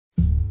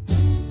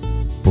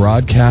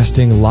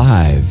Broadcasting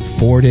live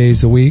 4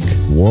 days a week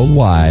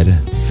worldwide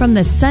from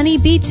the sunny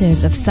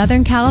beaches of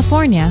Southern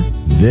California.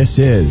 This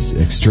is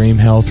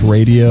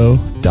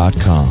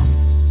ExtremeHealthRadio.com.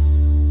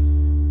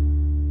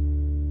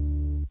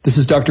 This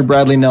is Dr.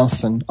 Bradley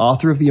Nelson,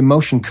 author of The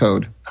Emotion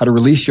Code, How to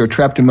Release Your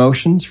Trapped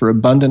Emotions for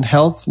Abundant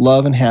Health,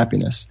 Love, and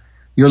Happiness.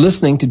 You're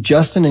listening to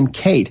Justin and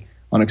Kate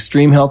on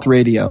Extreme Health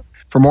Radio.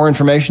 For more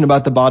information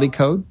about the Body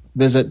Code,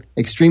 visit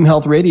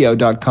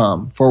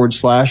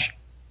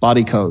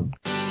ExtremeHealthRadio.com/Body Code.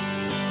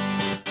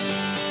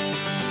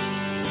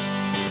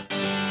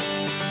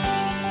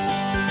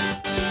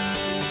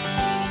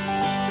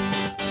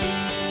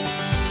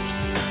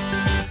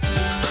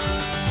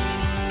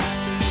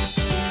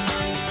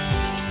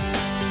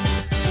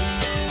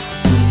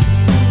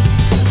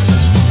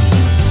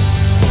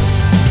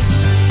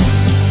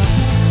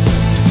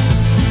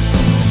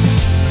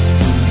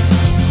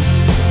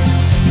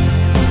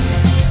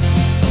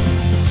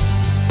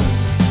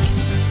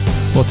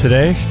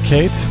 Today,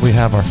 Kate, we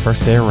have our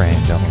first day of rain,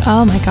 don't we?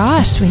 Oh my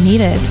gosh, we need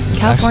it.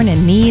 California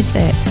needs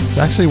it. It's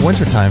actually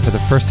wintertime for the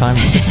first time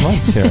in 6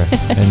 months here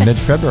in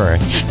mid-February.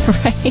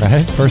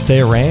 Right? First day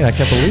of rain, I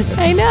can't believe it.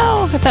 I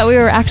know. I thought we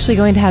were actually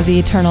going to have the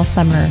eternal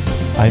summer.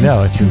 I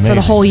know, it's amazing. For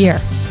the whole year.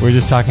 We were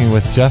just talking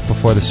with Jeff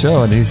before the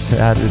show, and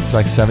it's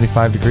like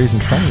 75 degrees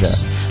and sunny there.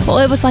 Well,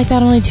 it was like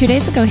that only 2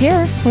 days ago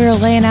here. We were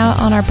laying out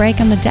on our break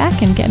on the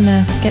deck and getting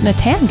a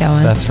tan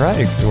going. That's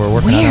right. We're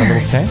working on our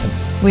little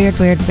tans. Weird.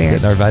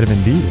 Getting our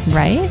vitamin D.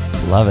 Right?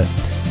 Love it.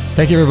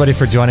 Thank you, everybody,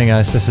 for joining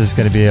us. This is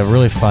going to be a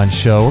really fun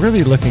show. We're going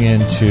to be looking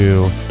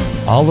into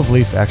olive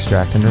leaf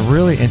extract and a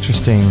really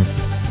interesting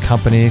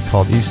company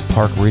called East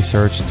Park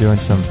Research doing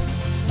some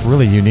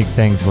really unique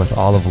things with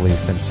olive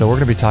leaf. And so we're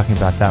going to be talking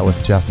about that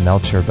with Jeff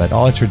Melcher, but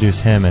I'll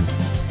introduce him in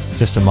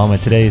just a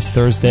moment. Today is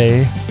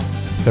Thursday,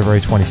 February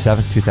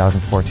 27th,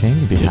 2014.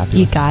 You'd be happy.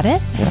 You got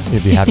it? Yeah,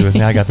 you'd be happy with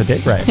me. I got the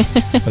date right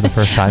for the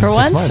first time for in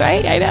 6 months.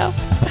 Right? I know.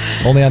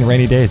 Only on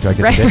rainy days do I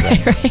get the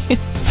date right.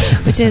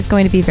 Which is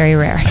going to be very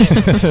rare.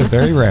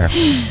 Very rare.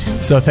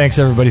 So thanks,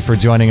 everybody, for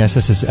joining us.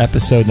 This is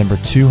episode number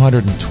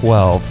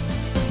 212.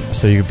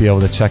 So you'll be able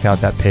to check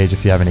out that page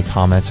if you have any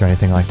comments or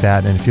anything like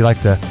that. And if you'd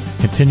like to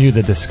continue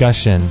the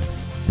discussion,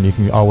 you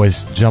can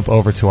always jump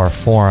over to our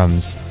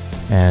forums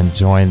and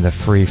join the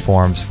free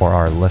forums for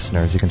our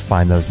listeners. You can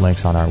find those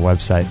links on our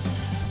website,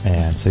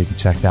 and so you can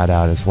check that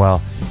out as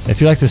well.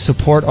 If you'd like to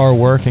support our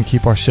work and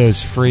keep our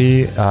shows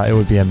free, it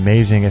would be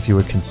amazing if you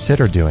would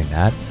consider doing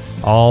that.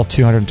 All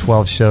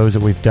 212 shows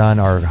that we've done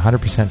are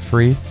 100%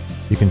 free.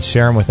 You can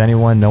share them with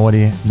anyone.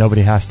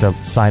 Nobody has to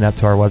sign up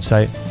to our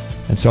website.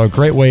 And so a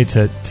great way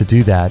to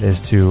do that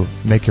is to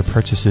make your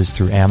purchases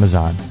through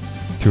Amazon,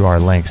 through our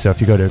link. So if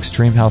you go to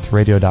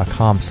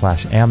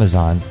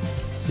extremehealthradio.com/Amazon,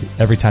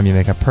 every time you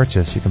make a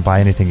purchase, you can buy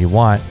anything you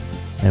want,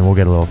 and we'll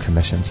get a little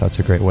commission. So it's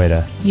a great way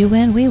to... You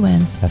win, we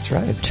win. That's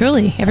right.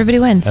 Truly, everybody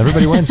wins.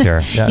 Everybody wins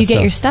here. Yeah, you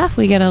get your stuff,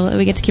 we get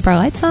to keep our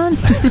lights on.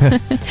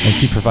 And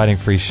keep providing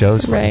free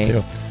shows for you,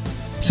 too.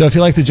 So if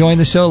you'd like to join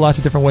the show, lots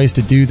of different ways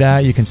to do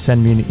that. You can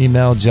send me an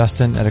email,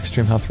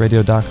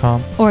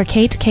 justin@extremehealthradio.com. Or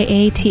Kate,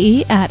 Kate,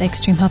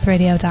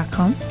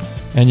 @extremehealthradio.com.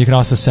 And you can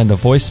also send a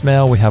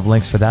voicemail. We have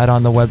links for that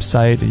on the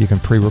website. You can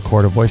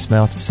pre-record a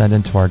voicemail to send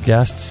in to our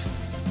guests.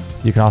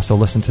 You can also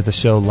listen to the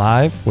show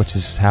live, which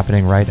is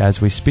happening right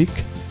as we speak.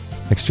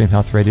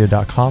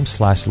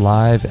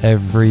 extremehealthradio.com/live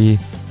every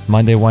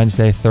Monday,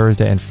 Wednesday,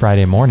 Thursday, and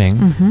Friday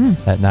morning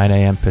at 9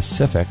 a.m.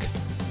 Pacific.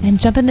 And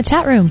jump in the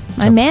chat room.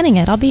 I'm manning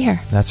it. I'll be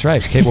here. That's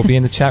right. Kate will be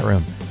in the chat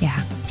room. Yeah.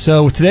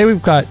 So today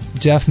we've got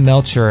Jeff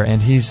Melcher,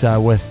 and he's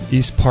with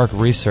East Park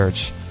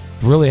Research.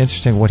 Really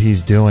interesting what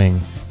he's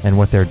doing and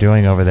what they're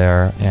doing over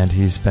there. And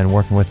he's been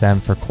working with them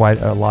for quite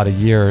a lot of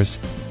years.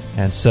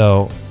 And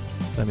so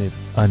let me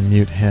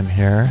unmute him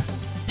here.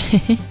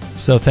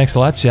 So thanks a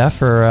lot, Jeff,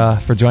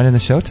 for joining the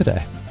show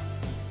today.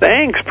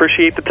 Thanks.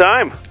 Appreciate the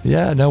time.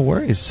 Yeah, no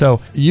worries. So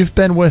you've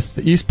been with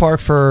East Park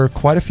for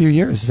quite a few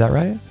years. Is that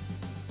right?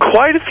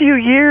 Quite a few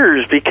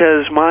years,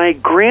 because my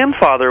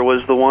grandfather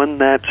was the one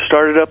that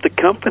started up the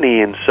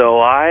company, and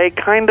so I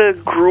kind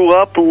of grew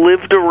up,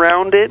 lived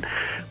around it,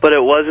 but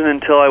it wasn't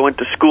until I went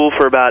to school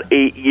for about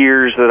 8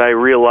 years that I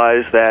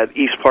realized that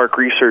East Park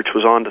Research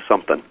was onto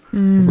something.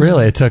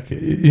 Really? It took,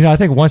 I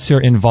think once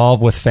you're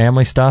involved with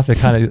family stuff,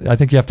 I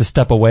think you have to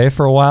step away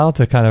for a while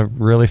to kind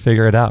of really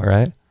figure it out,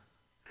 right?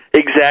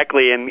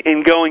 Exactly,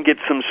 and go and get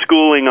some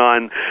schooling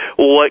on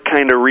what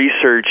kind of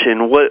research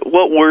and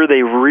what were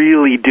they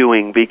really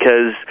doing,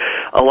 because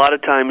a lot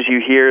of times you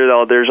hear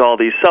there's all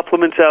these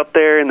supplements out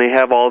there and they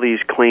have all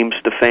these claims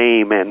to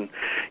fame, and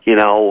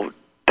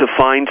to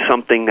find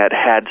something that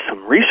had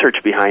some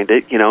research behind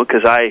it,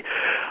 because I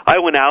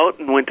went out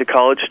and went to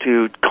college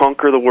to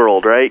conquer the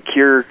world, right?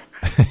 Cure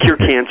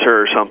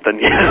cancer or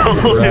something,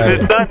 Right.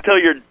 It's not until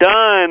you're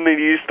done and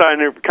you start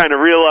to kind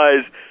of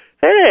realize,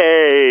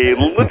 hey,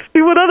 let's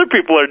see what other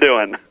people are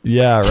doing.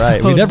 Yeah,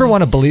 right. We never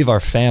want to believe our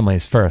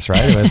families first,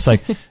 right? It's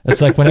like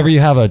whenever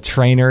you have a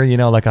trainer,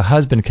 like a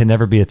husband can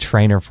never be a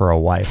trainer for a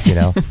wife,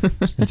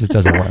 It just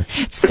doesn't work.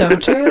 So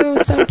true,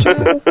 so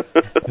true.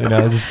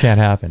 It just can't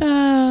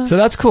happen. So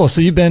that's cool.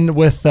 So you've been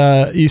with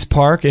East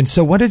Park, and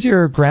so when did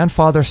your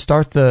grandfather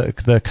start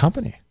the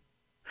company?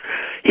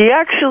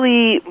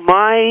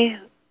 My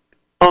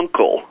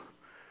uncle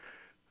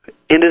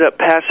ended up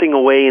passing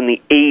away in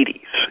the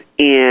 80s,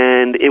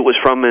 and it was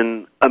from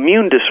an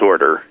immune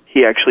disorder.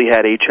 He actually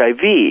had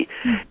HIV.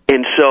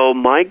 And so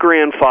my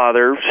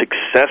grandfather,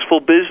 successful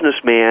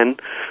businessman,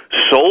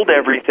 sold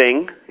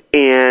everything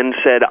and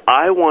said,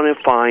 I want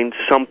to find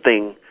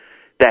something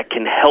that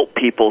can help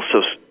people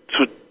so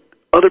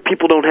other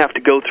people don't have to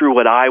go through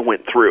what I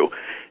went through.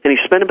 And he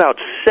spent about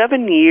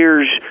 7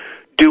 years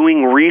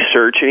doing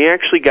research, and he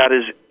actually got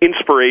his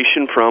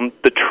inspiration from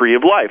the tree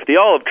of life, the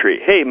olive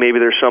tree. Hey, maybe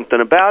there's something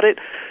about it.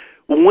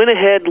 Went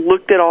ahead,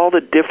 looked at all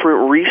the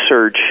different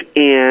research,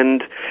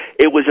 and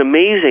it was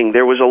amazing.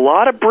 There was a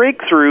lot of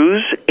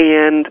breakthroughs,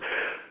 and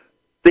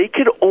they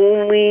could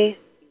only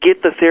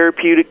get the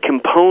therapeutic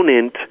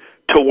component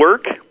to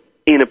work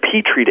in a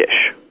Petri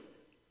dish.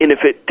 And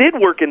if it did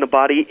work in the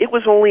body, it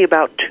was only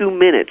about 2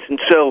 minutes. And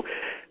so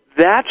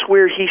that's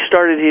where he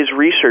started his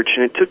research,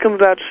 and it took him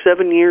about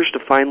 7 years to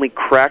finally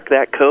crack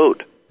that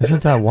code.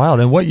 Isn't that wild?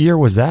 And what year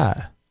was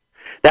that?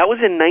 That was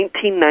in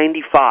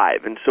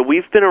 1995, and so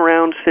we've been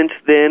around since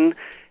then,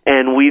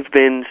 and we've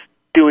been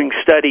doing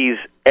studies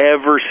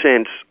ever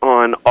since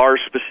on our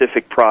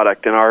specific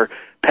product and our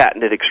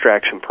patented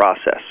extraction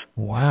process.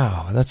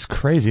 Wow, that's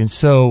crazy. And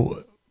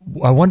so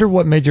I wonder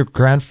what made your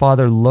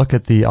grandfather look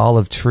at the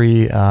olive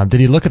tree. Did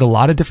he look at a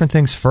lot of different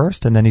things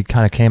first, and then he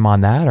kind of came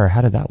on that, or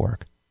how did that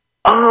work?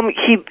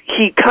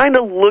 He kind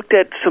of looked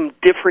at some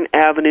different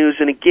avenues,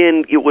 and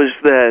again, it was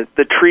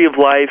the tree of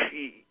life.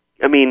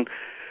 I mean,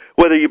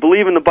 whether you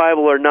believe in the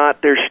Bible or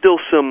not, there's still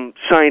some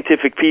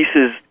scientific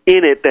pieces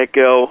in it that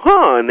go,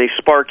 and they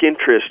spark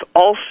interest.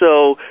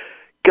 Also,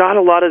 got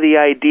a lot of the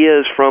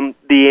ideas from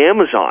the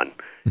Amazon.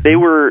 They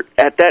were,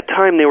 at that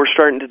time, they were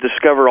starting to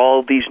discover all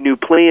of these new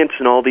plants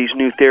and all these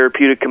new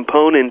therapeutic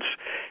components,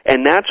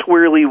 and that's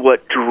really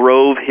what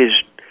drove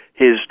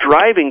his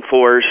driving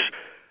force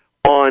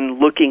on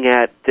looking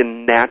at the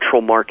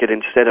natural market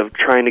instead of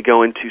trying to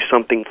go into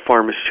something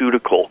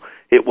pharmaceutical.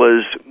 It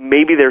was,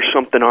 maybe there's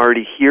something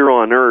already here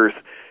on Earth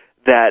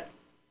that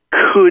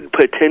could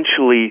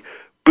potentially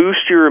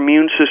boost your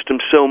immune system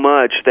so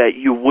much that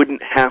you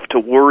wouldn't have to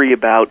worry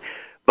about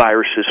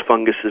viruses,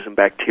 funguses, and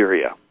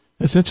bacteria.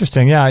 That's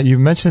interesting. Yeah, you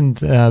mentioned,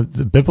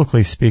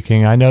 biblically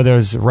speaking, I know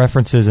there's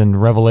references in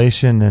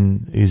Revelation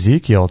and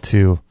Ezekiel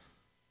to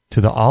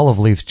the olive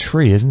leaf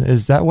tree.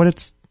 Is that what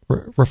it's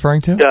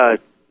referring to?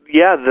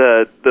 Yeah,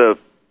 the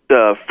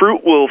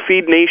fruit will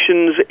feed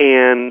nations,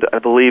 and I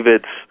believe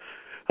it's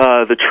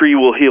the tree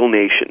will heal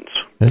nations.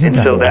 Isn't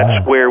that that's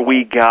wild? where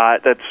we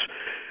got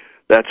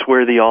that's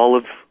where the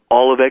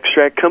olive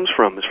extract comes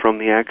from, is from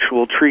the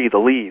actual tree, the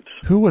leaves.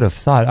 Who would have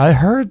thought? I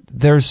heard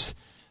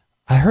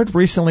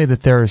recently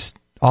that there's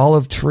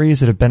olive trees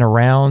that have been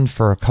around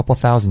for a couple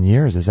thousand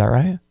years. Is that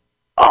right?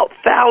 Oh,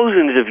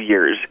 thousands of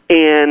years,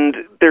 and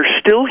they're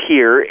still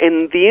here.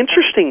 And the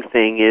interesting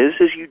thing is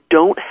you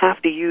don't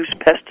have to use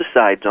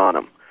pesticides on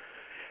them,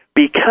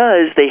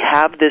 because they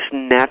have this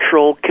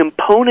natural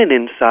component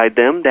inside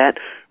them that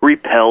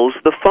repels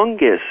the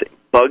fungus.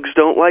 Bugs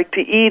don't like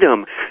to eat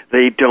them.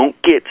 They don't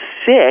get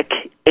sick,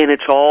 and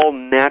it's all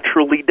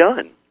naturally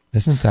done.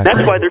 Isn't that That's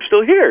great? why they're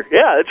still here.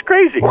 Yeah, it's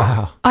crazy.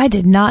 Wow. I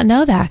did not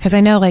know that, because I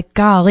know, like,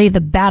 golly,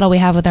 the battle we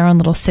have with our own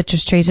little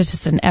citrus trees is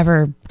just an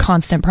ever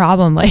constant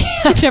problem. Like,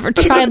 I've never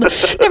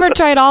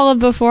tried olive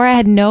before. I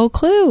had no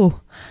clue.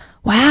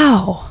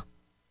 Wow.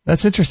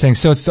 That's interesting.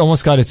 So it's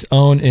almost got its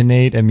own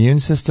innate immune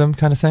system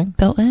kind of thing?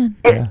 Built in.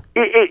 Yeah.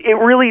 It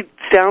really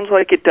sounds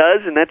like it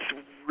does, and that's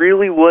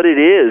really what it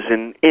is.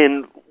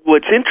 And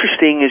what's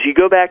interesting is you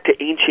go back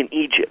to ancient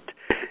Egypt,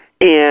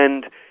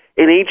 and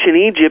in ancient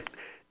Egypt,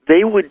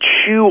 they would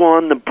chew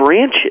on the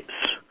branches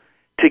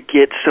to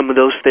get some of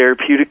those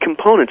therapeutic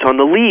components, on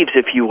the leaves,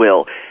 if you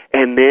will.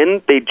 And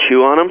then they'd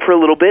chew on them for a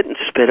little bit and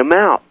spit them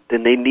out.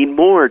 Then they'd need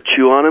more,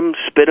 chew on them,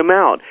 spit them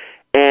out.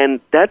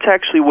 And that's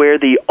actually where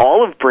the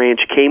olive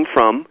branch came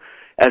from,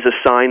 as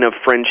a sign of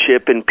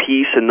friendship and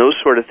peace and those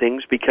sort of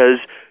things, because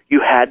you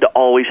had to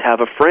always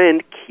have a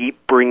friend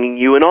keep bringing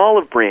you an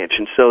olive branch.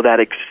 And so that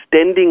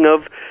extending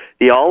of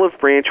the olive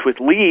branch with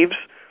leaves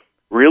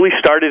really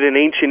started in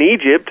ancient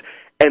Egypt,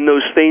 and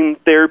those same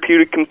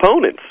therapeutic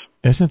components.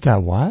 Isn't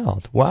that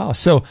wild? Wow.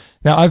 So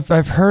now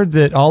I've heard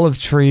that olive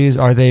trees,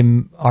 are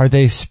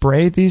they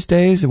sprayed these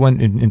days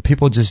and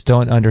people just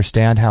don't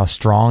understand how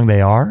strong they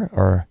are,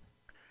 or?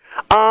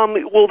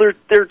 Well,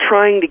 they're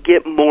trying to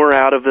get more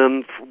out of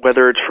them,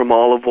 whether it's from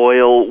olive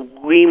oil.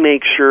 We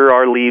make sure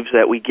our leaves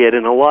that we get,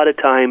 and a lot of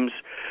times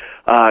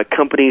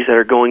companies that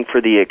are going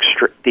for the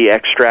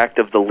extract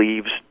of the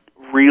leaves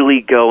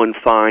really go and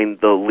find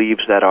the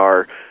leaves that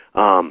are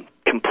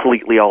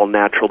completely all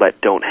natural,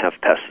 that don't have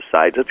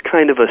pesticides. It's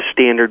kind of a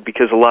standard,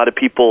 because a lot of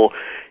people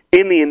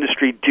in the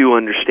industry do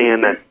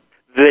understand that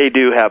they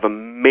do have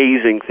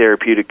amazing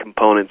therapeutic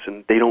components,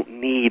 and they don't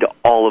need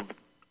all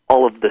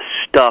of the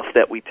stuff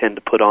that we tend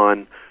to put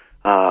on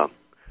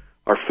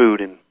our food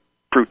and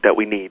fruit that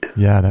we need.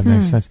 Yeah, that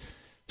makes sense.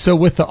 So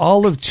with the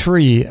olive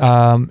tree,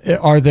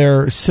 are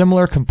there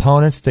similar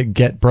components that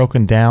get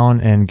broken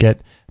down and get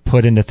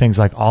put into things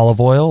like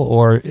olive oil,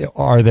 or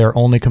are there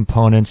only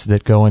components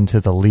that go into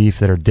the leaf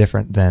that are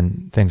different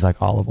than things like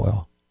olive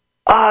oil?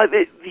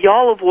 The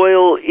olive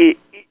oil,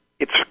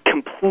 it's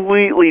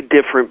completely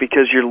different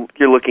because you're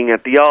looking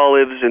at the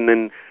olives, and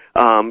then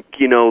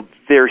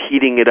they're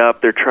heating it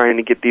up. They're trying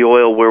to get the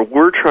oil, where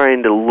we're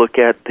trying to look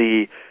at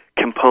the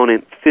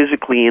component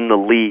physically in the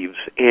leaves.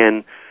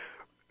 And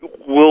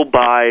we'll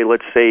buy,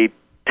 let's say,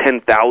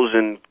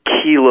 10,000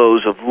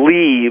 kilos of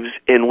leaves,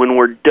 and when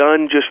we're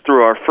done just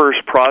through our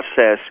first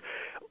process,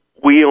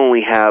 we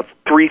only have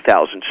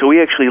 3,000. So we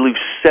actually lose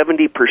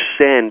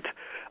 70%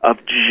 of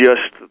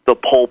just the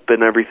pulp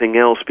and everything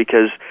else,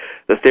 because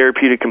the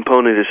therapeutic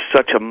component is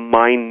such a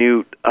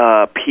minute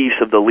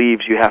piece of the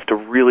leaves. You have to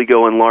really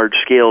go in large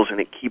scales, and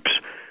it keeps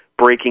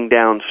breaking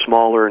down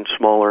smaller and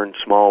smaller and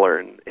smaller.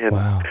 And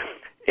wow.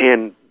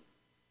 And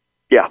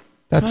yeah.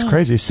 That's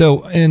crazy.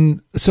 So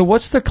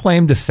what's the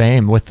claim to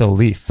fame with the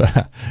leaf?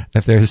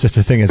 If there's such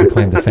a thing as a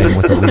claim to fame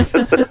with the leaf.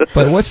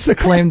 But what's the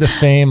claim to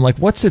fame? Like,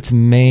 what's its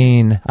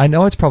main, I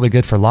know it's probably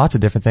good for lots of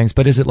different things,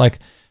 but is it like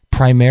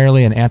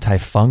primarily an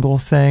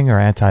antifungal thing or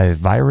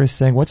antivirus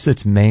thing? What's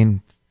its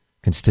main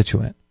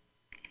constituent?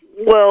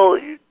 Well,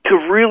 to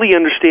really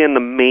understand the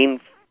main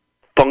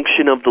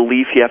function of the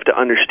leaf, you have to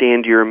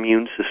understand your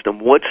immune system.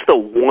 What's the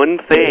one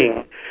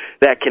thing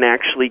that can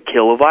actually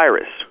kill a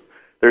virus?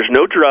 There's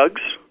no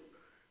drugs.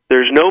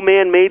 There's no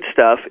man-made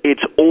stuff.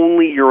 It's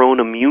only your own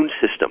immune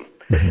system.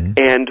 Mm-hmm.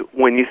 And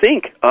when you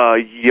think a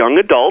young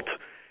adult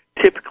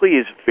typically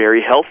is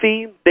very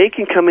healthy, they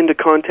can come into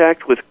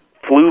contact with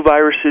flu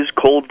viruses,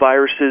 cold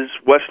viruses,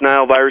 West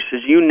Nile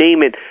viruses, you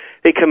name it,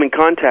 they come in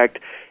contact.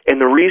 And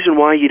the reason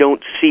why you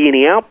don't see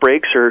any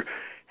outbreaks or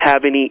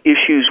have any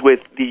issues with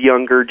the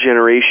younger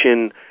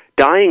generation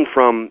dying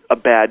from a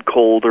bad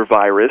cold or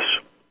virus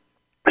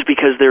is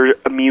because their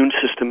immune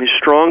system is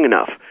strong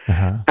enough.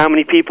 Uh-huh. How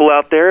many people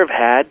out there have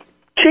had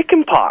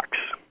chicken pox?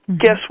 Mm-hmm.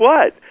 Guess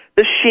what?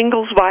 The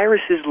shingles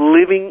virus is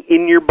living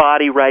in your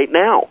body right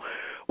now.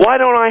 Why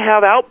don't I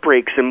have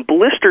outbreaks and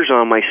blisters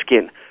on my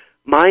skin?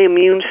 My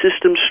immune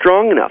system's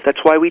strong enough.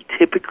 That's why we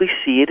typically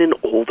see it in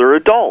older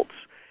adults.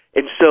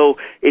 And so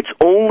it's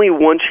only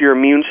once your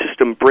immune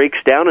system breaks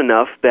down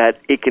enough that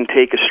it can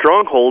take a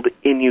stronghold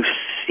and you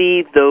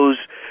see those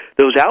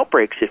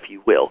outbreaks, if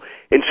you will.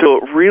 And so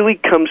it really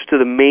comes to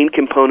the main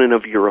component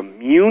of your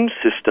immune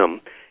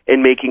system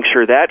and making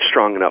sure that's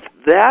strong enough.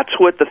 That's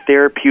what the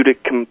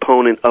therapeutic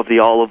component of the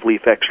olive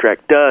leaf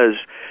extract does,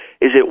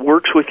 is it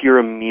works with your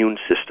immune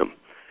system.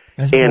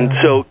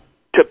 So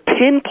to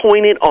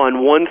pinpoint it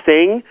on one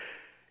thing,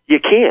 you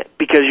can't,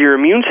 because your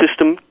immune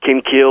system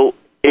can kill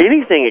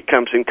anything it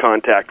comes in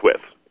contact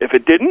with. If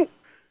it didn't,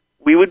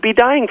 we would be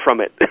dying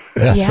from it.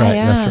 That's right.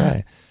 That's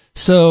right.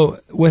 So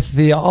with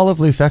the olive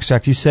leaf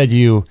extract, you said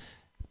you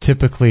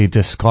typically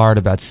discard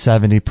about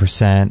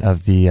 70%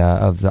 of the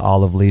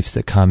olive leaves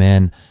that come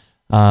in.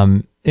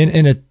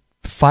 In a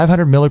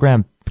 500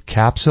 milligram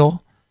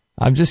capsule,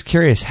 I'm just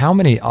curious, how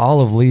many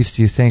olive leaves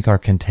do you think are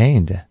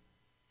contained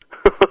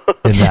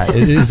in that?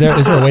 Is there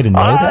a way to know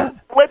that?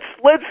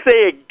 Let's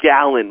say a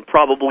gallon,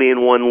 probably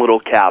in one little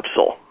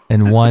capsule.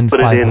 In one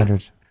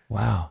 500.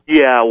 Wow.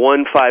 Yeah,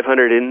 1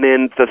 500. And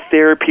then the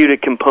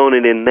therapeutic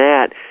component in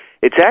that,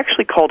 it's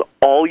actually called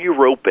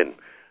all-europin.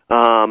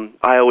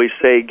 I always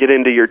say, get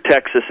into your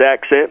Texas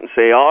accent and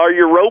say,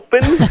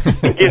 all-europin,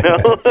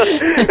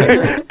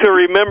 to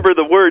remember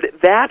the word.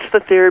 That's the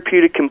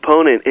therapeutic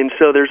component. And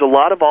so there's a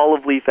lot of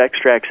olive leaf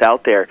extracts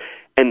out there.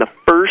 And the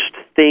first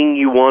thing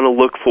you want to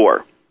look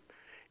for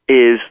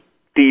is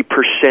the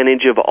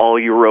percentage of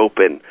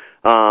all-europin.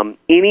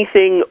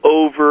 Anything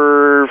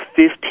over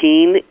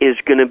 15 is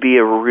going to be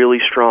a really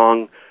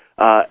strong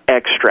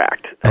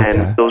extract,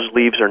 and those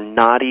leaves are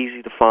not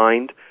easy to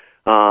find.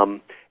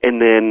 And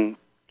then,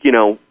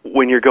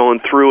 when you're going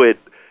through it,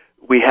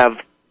 we have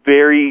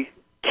very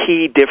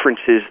key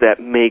differences that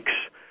makes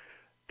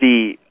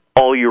the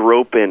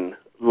all-europin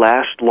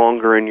last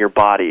longer in your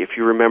body. If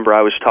you remember,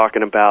 I was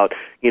talking about,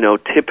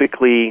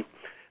 typically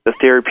the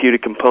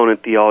therapeutic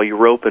component, the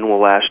all-europin, will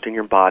last in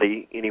your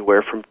body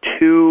anywhere from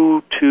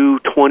 2 to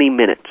 20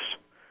 minutes.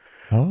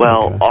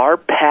 Our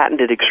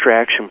patented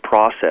extraction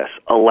process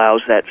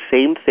allows that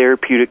same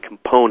therapeutic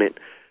component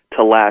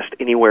to last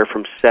anywhere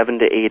from 7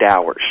 to 8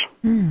 hours.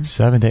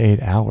 7 to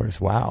 8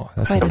 hours. Wow.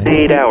 That's amazing.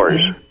 8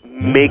 hours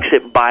makes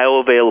it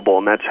bioavailable,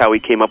 and that's how we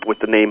came up with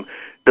the name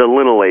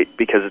delinolate,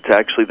 because it's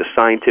actually the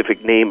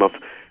scientific name of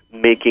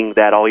making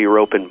that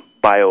all-europin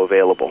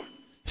bioavailable.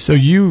 So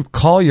you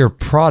call your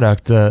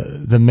product,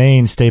 the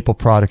main staple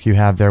product you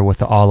have there with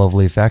the olive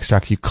leaf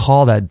extract, you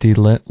call that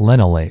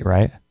delinolate,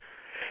 right?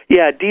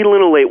 Yeah,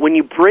 delinolate. When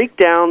you break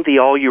down the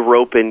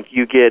all-europin,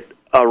 you get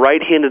a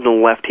right-handed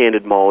and a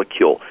left-handed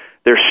molecule.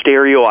 They're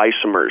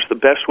stereoisomers. The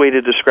best way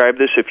to describe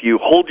this, if you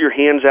hold your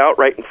hands out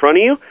right in front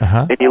of you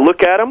and you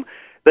look at them,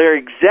 they're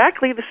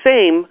exactly the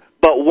same,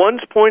 but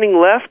one's pointing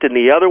left and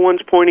the other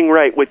one's pointing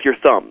right with your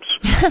thumbs.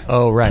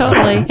 Oh, right.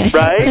 Totally.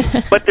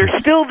 right? But they're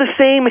still the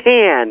same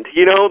hand.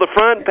 You know, the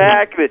front,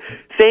 back, the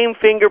same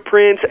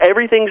fingerprints,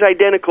 everything's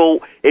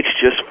identical. It's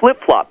just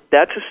flip-flop.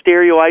 That's a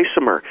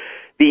stereoisomer.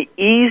 The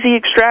easy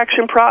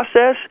extraction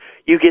process,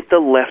 you get the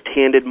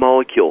left-handed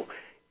molecule,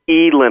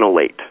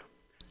 E-linolate.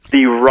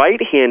 The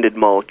right-handed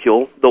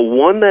molecule, the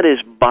one that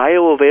is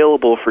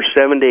bioavailable for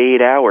 7 to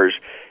 8 hours,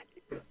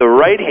 the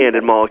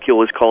right-handed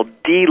molecule is called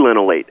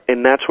D-linolate,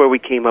 and that's where we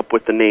came up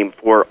with the name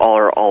for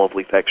our olive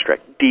leaf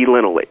extract,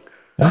 D-linolate.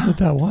 Isn't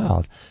that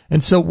wild?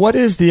 And so what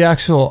is the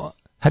actual,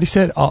 how do you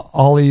say it,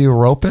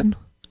 oleuropen?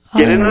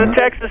 Get into the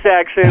Texas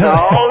accent.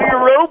 All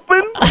you're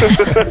open.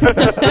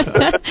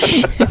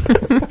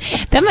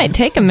 That might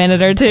take a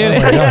minute or two. Oh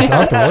my gosh, I'll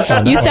have to work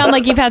on that. You sound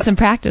like you've had some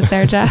practice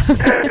there, Jeff. Well,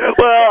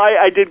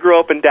 I did grow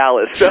up in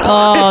Dallas. So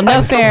Oh,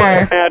 no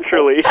fair.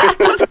 naturally.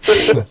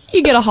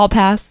 You get a hall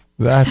pass.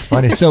 That's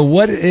funny. So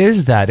what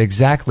is that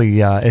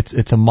exactly?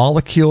 It's a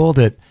molecule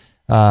that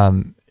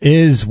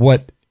is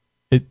what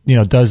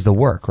it does the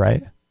work,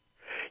 right?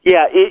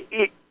 Yeah,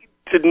 it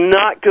to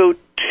not go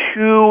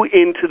too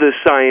into the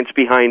science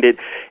behind it,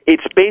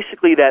 it's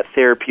basically that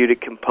therapeutic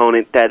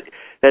component that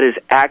is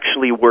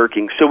actually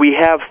working. So we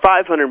have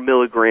 500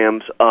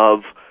 milligrams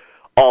of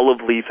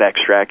olive leaf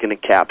extract in a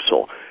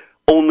capsule.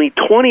 Only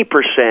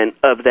 20%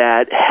 of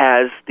that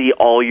has the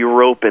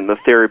oleuropen, the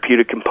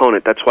therapeutic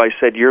component. That's why I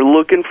said you're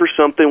looking for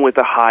something with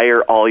a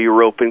higher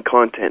oleuropen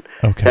content,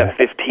 that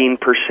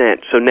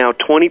 15%. So now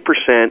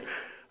 20%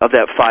 of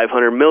that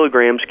 500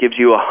 milligrams gives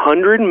you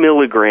 100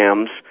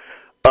 milligrams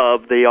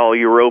of the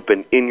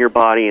oleuropen in your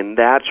body, and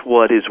that's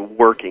what is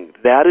working.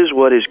 That is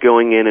what is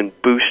going in and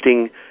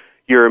boosting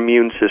your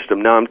immune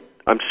system. Now,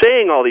 I'm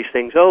saying all these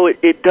things,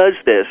 it does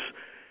this.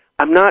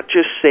 I'm not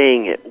just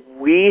saying it.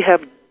 We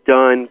have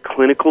done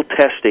clinical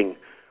testing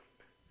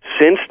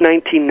since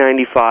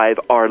 1995.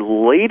 Our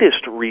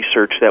latest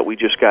research that we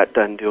just got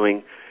done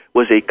doing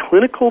was a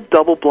clinical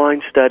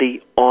double-blind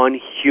study on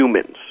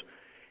humans,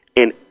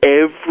 and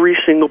every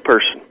single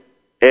person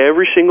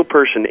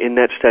in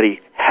that study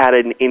had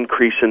an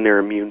increase in their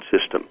immune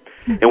system.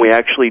 And we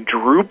actually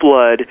drew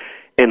blood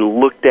and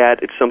looked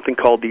at, it's something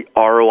called the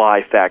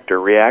ROI factor,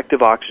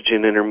 reactive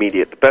oxygen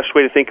intermediate. The best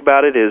way to think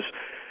about it is,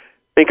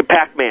 think of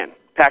Pac-Man.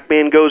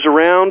 Pac-Man goes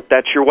around,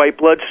 that's your white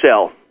blood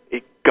cell.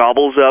 It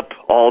gobbles up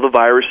all the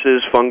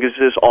viruses,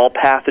 funguses, all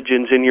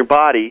pathogens in your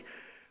body.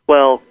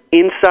 Well,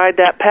 inside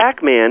that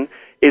Pac-Man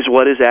is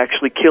what is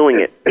actually killing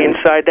it.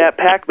 Inside that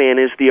Pac-Man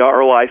is the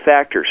ROI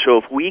factor. So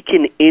if we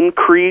can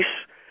increase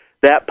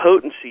that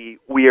potency,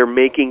 we are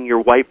making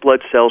your white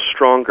blood cells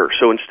stronger.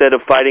 So instead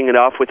of fighting it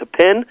off with a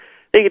pen,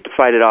 they get to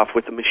fight it off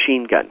with a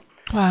machine gun.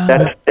 Wow.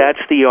 That's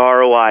the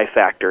ROI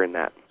factor in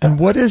that. And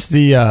what is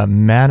the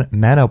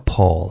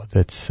Manopole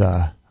that's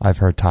I've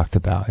heard talked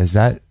about? Is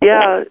that?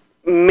 Yeah,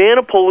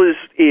 Manopole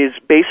is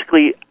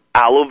basically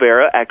aloe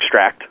vera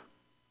extract.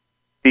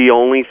 The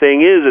only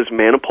thing is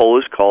Manopole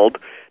is called,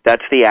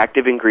 that's the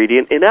active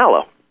ingredient in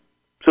aloe.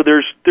 So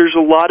there's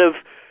a lot of,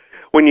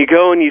 when you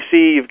go and you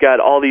see you've got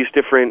all these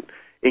different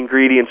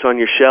ingredients on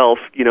your shelf,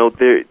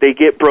 they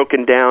get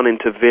broken down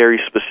into very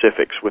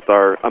specifics with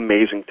our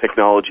amazing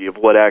technology of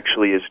what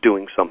actually is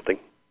doing something.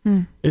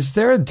 Is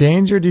there a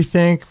danger, do you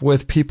think,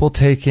 with people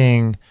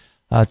taking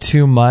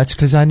too much?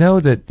 Because I know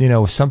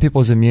that, some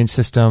people's immune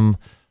system,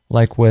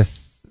 like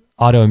with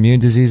autoimmune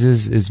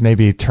diseases, is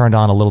maybe turned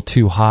on a little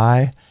too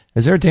high.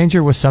 Is there a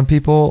danger with some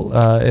people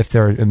if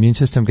their immune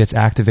system gets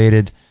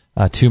activated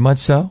too much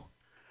so?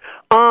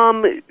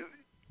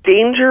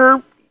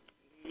 Danger,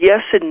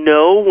 yes and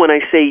no. When I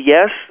say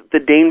yes, the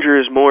danger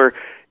is more,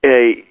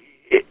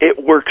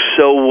 it works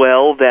so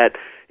well that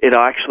it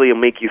actually will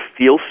make you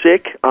feel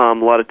sick. A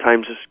lot of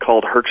times it's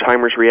called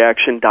Herxheimer's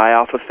reaction,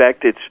 die-off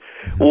effect.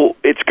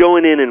 It's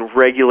going in and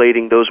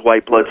regulating those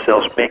white blood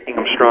cells, making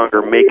them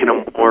stronger, making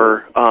them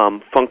more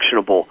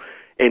functionable.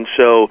 And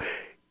so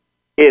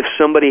if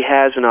somebody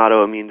has an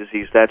autoimmune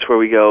disease, that's where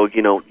we go,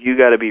 you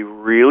got to be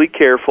really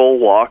careful,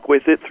 walk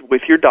with it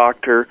with your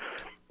doctor.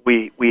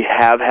 We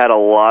have had a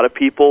lot of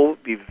people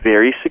be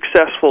very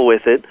successful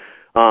with it,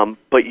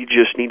 but you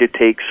just need to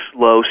take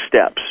slow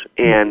steps.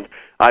 And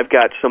I've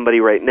got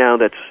somebody right now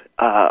that's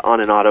on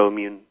an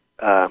autoimmune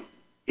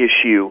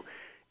issue,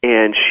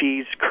 and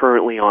she's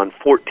currently on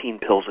 14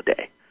 pills a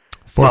day.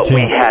 14. But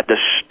we had to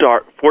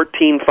start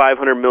 14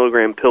 500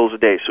 milligram pills a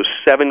day, so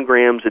 7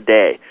 grams a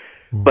day.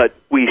 But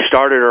we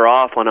started her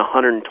off on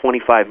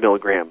 125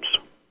 milligrams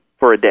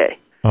for a day.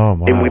 Oh,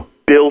 wow. And we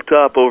built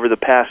up over the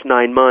past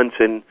 9 months,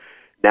 and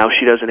now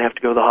she doesn't have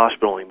to go to the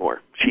hospital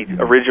anymore. She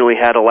originally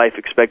had a life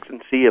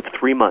expectancy of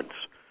 3 months.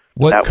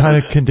 What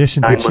kind of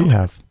condition did she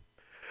have?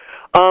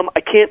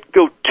 I can't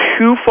go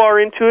too far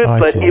into it,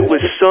 but it was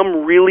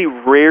some really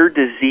rare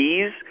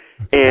disease,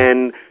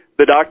 and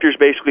the doctors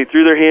basically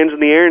threw their hands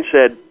in the air and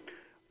said,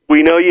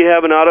 we know you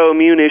have an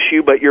autoimmune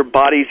issue, but your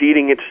body's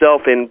eating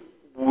itself, and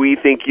we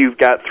think you've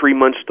got 3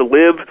 months to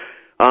live.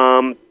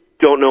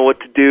 Don't know what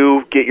to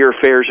do. Get your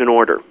affairs in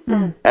order.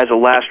 As a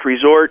last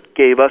resort,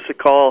 gave us a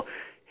call.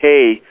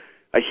 Hey,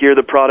 I hear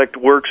the product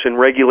works and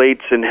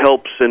regulates and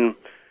helps, and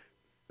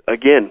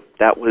again,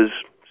 that was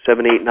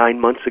 7, 8, 9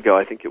 months ago.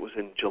 I think it was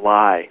in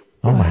July.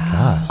 Oh my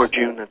gosh. Or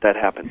June that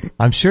happened.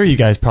 I'm sure you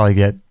guys probably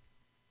get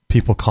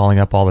people calling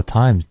up all the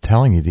time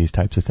telling you these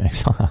types of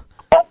things.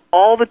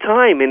 All the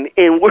time, and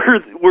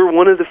we're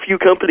one of the few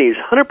companies,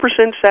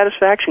 100%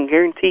 satisfaction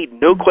guaranteed,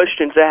 no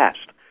questions asked.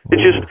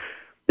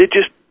 It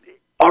just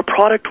our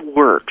product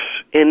works,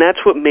 and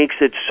that's what makes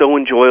it so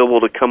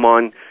enjoyable to come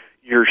on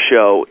your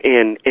show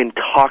and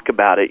talk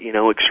about it. You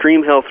know,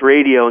 Extreme Health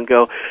Radio, and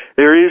go,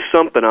 there is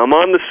something. I'm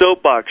on the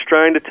soapbox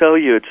trying to tell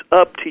you. It's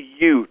up to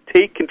you.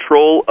 Take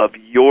control of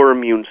your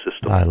immune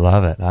system. I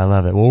love it.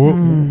 Well,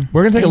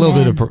 we're going to take a little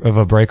bit of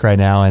a break right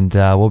now, and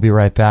we'll be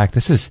right back.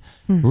 This is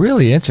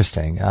really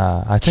interesting.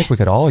 I think we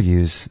could all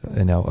use,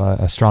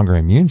 a stronger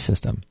immune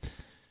system.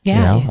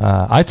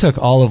 Yeah. I took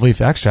olive leaf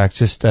extract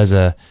just as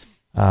a,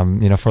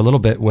 for a little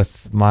bit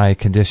with my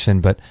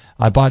condition, but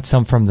I bought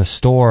some from the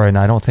store, and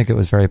I don't think it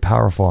was very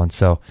powerful. And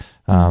so,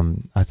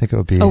 I think it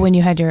would be. Oh, when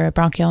you had your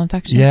bronchial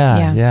infection?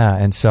 Yeah.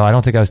 And so I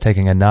don't think I was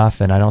taking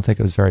enough, and I don't think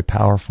it was very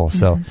powerful.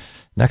 So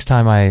next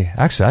time I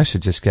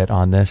should just get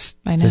on this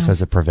just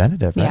as a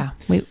preventative, right?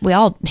 Yeah. We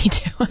all need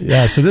to.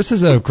 Yeah. So this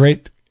is a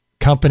great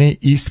company,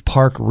 East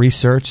Park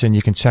Research, and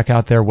you can check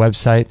out their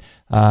website,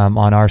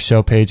 on our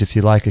show page if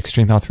you like,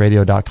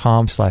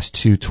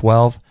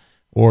 extremehealthradio.com/212.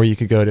 Or you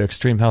could go to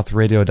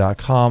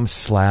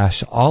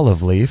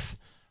extremehealthradio.com/oliveleaf,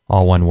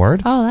 all one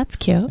word. Oh, that's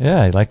cute.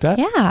 Yeah, you like that?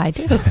 Yeah, I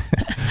do.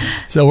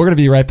 So we're going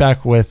to be right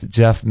back with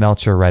Jeff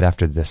Melcher right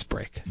after this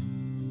break.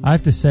 I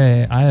have to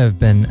say, I have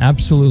been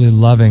absolutely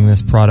loving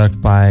this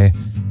product by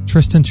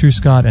Tristan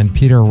Truscott and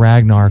Peter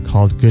Ragnar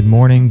called Good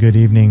Morning, Good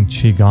Evening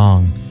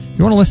Qigong. If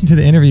you want to listen to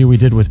the interview we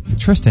did with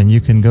Tristan,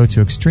 you can go to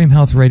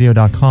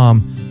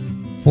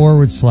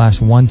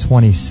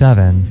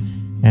extremehealthradio.com/127.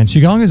 And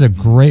Qigong is a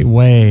great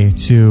way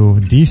to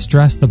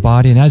de-stress the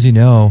body. And as you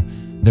know,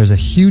 there's a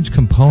huge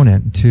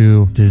component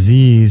to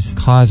disease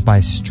caused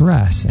by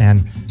stress.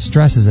 And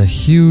stress is a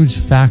huge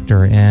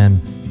factor in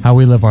how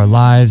we live our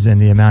lives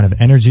and the amount of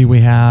energy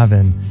we have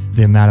and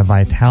the amount of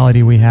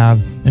vitality we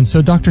have. And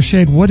so, Dr.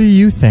 Shade, what do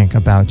you think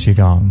about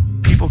Qigong?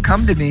 People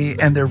come to me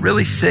and they're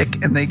really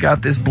sick and they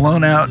got this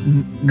blown out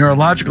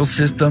neurological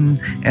system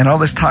and all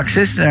this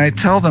toxicity. And I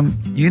tell them,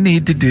 you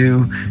need to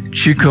do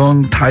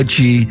Qigong, Tai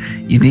Chi.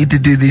 You need to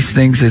do these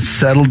things that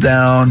settle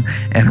down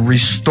and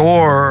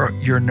restore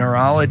your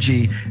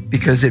neurology,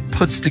 because it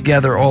puts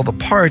together all the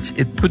parts.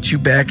 It puts you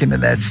back into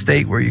that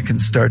state where you can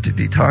start to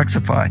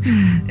detoxify.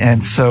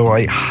 And so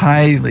I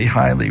highly,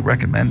 highly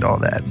recommend all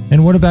that.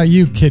 And what about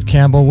you, Kit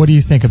Campbell? What do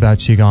you think about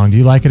Qigong? Do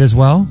you like it as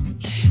well?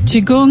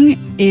 Qigong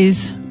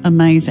is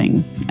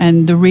amazing.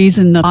 And the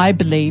reason that I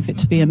believe it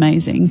to be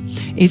amazing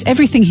is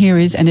everything here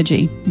is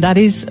energy. That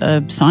is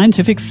a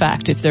scientific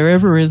fact, if there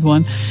ever is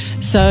one.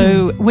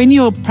 So when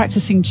you're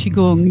practicing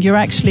Qigong, you're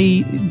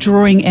actually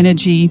drawing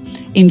energy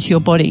into your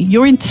body.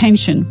 Your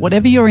intention,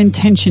 whatever your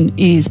intention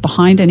is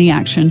behind any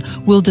action,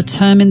 will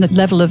determine the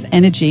level of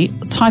energy,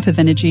 type of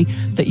energy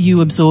that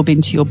you absorb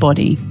into your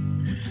body.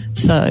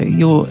 So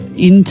your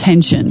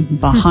intention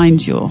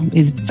behind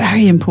is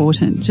very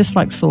important, just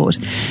like thought.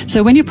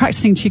 So when you're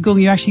practicing Qigong,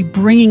 you're actually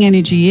bringing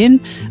energy in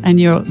and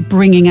you're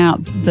bringing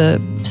out the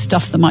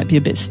stuff that might be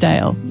a bit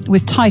stale.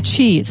 With Tai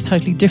Chi, it's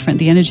totally different.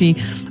 The energy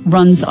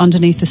runs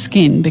underneath the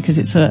skin because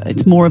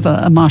it's more of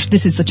a martial.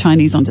 This is the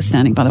Chinese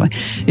understanding, by the way.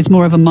 It's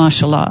more of a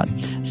martial art.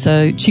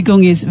 So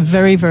Qigong is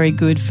very, very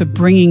good for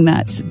bringing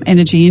that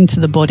energy into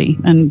the body,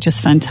 and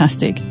just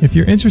fantastic. If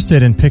you're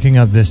interested in picking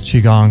up this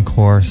Qigong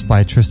course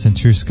by Tristan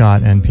Truscott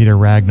and Peter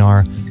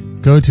Ragnar,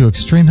 go to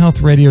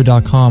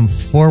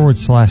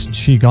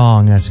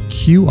extremehealthradio.com/Qigong. That's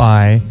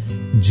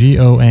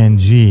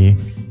QIGONG.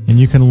 And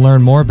you can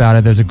learn more about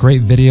it. There's a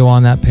great video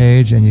on that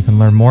page, and you can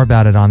learn more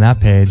about it on that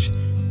page.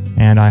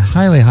 And I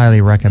highly, highly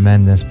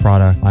recommend this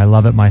product. I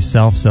love it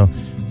myself. So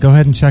go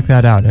ahead and check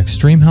that out.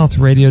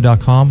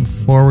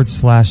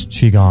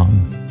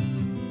 extremehealthradio.com/Qigong.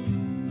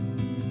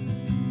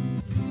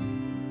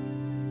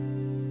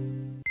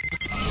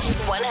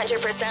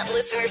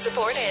 Listener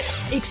supported.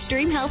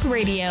 Extreme Health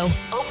Radio.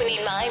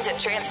 Opening minds and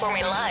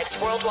transforming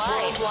lives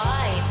worldwide.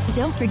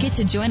 Don't forget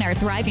to join our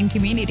thriving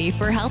community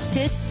for health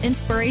tips,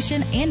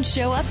 inspiration, and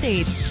show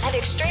updates at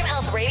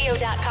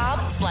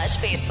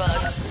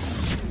extremehealthradio.com/Facebook.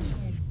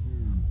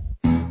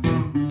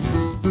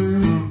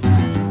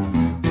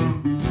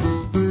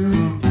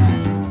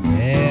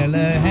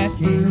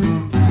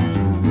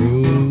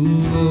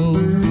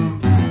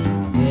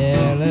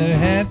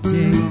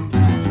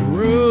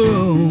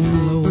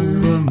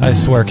 I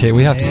swear, Kate,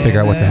 we have to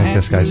figure out what the heck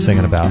this guy's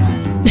singing about.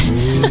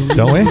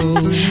 Don't we?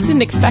 I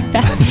didn't expect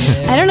that.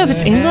 I don't know if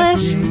it's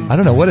English. I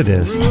don't know what it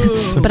is.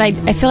 But I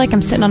feel like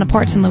I'm sitting on a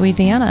porch in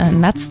Louisiana,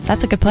 and that's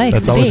a good place.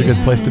 That's always a good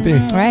place to be.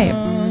 Right.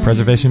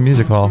 Preservation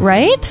Music Hall.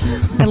 Right?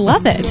 I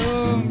love it.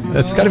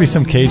 It's got to be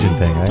some Cajun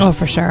thing, right? Oh,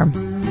 for sure.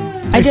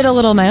 I did a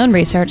little of my own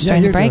research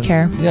during the break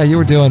here. Yeah, you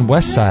were doing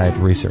West Side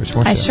research,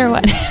 weren't you? I sure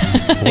was.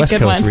 West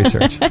Coast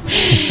research.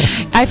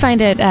 I find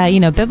it,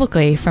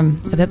 biblically, from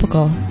a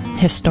biblical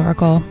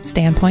historical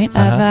standpoint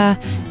of,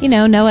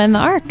 Noah and the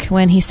ark,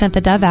 when he sent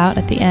the dove out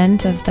at the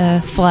end of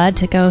the flood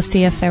to go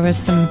see if there was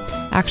some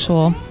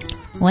actual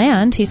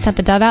land. He sent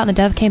the dove out, and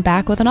the dove came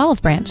back with an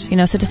olive branch.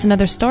 So just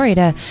another story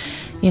to,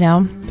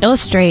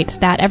 illustrate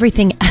that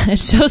everything, it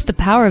shows the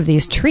power of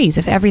these trees.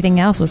 If everything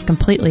else was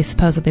completely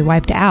supposedly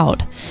wiped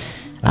out,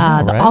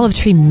 the olive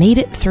tree made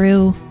it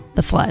through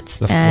the floods,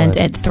 and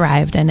it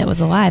thrived, and it was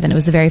alive, and it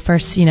was the very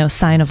first,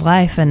 sign of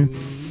life. And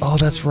oh,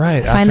 that's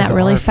right. I find that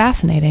really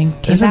fascinating.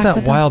 Isn't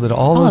that wild that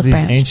all of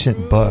these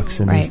ancient books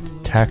and Right. these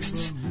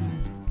texts,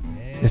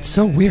 it's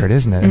so weird,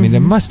 isn't it? I mean,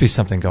 there must be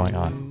something going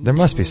on. There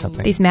must be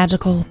something. These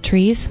magical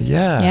trees.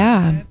 Yeah.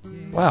 Yeah.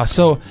 Wow.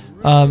 So,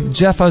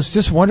 Jeff, I was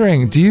just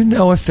wondering, do you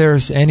know if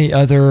there's any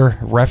other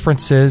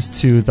references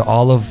to the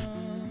olive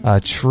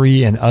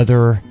tree in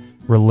other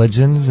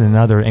religions and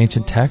other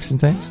ancient texts and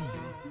things?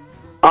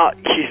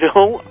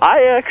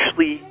 I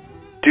actually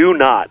do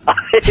not. I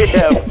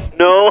have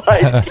no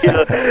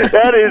idea.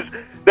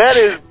 That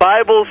is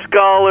Bible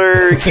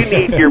scholar. You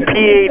need your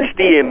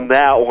PhD in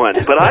that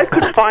one. But I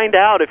could find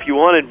out if you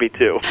wanted me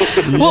to.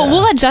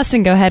 We'll let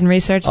Justin go ahead and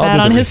research that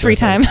on his free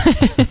time.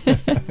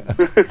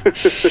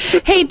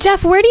 Hey,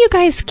 Jeff, where do you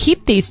guys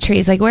keep these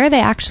trees? Like, where are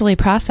they actually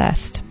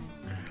processed?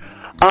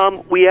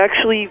 We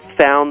actually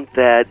found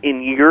that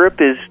in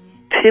Europe is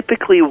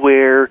typically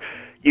where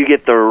you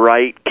get the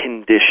right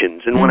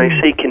conditions. And when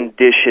I say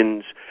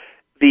conditions,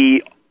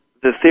 the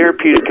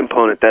therapeutic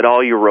component, that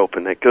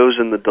all-europin that goes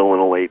in the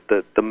dolinolate,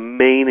 the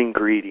main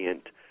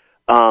ingredient,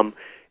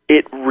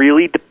 it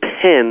really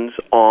depends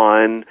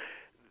on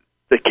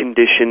the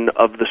condition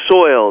of the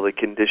soil, the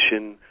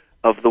condition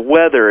of the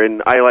weather,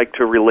 and I like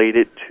to relate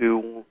it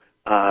to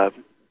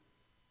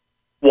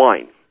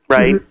wine,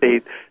 right?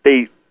 Mm-hmm.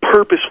 They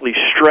purposely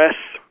stress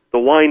the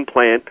wine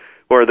plant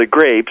or the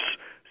grapes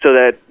so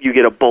that you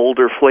get a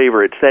bolder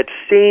flavor. It's that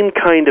same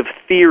kind of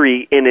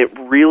theory, and it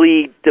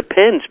really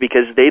depends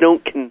because they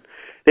don't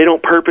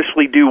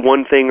purposely do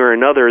one thing or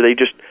another. They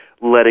just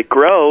let it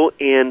grow,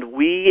 and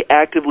we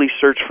actively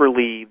search for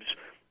leaves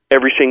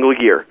every single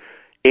year.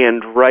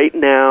 And right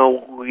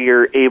now,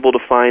 we're able to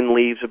find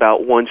leaves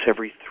about once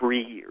every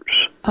 3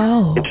 years.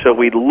 Oh. And so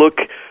we look,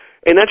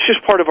 and that's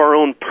just part of our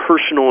own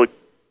personal,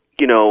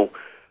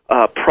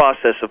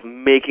 process of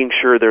making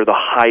sure they're the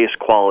highest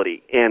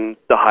quality. And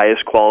the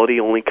highest quality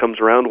only comes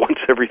around once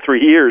every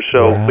 3 years.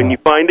 So when you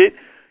find it,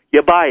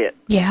 you buy it.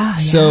 Yeah.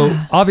 So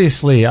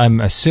obviously, I'm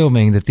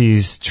assuming that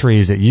these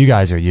trees that you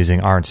guys are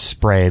using aren't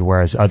sprayed,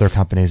 whereas other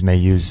companies may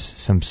use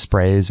some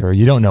sprays, or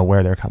you don't know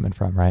where they're coming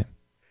from, right?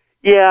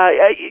 Yeah,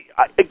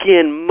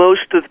 again,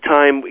 most of the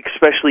time,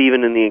 especially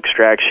even in the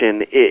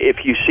extraction,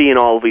 if you see an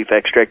olive leaf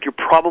extract, you're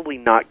probably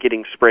not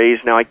getting sprays.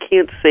 Now, I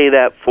can't say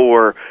that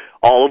for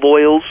olive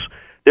oils.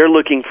 They're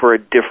looking for a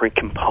different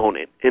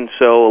component. And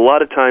so a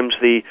lot of times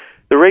the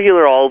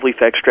regular olive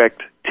leaf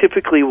extract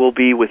typically will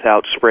be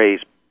without sprays.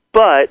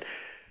 But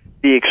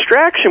the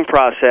extraction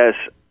process,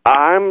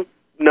 I'm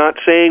not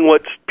saying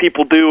what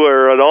people do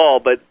or at all,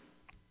 but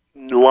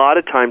a lot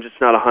of times it's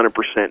not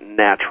 100%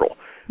 natural.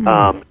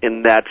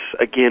 And that's,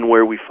 again,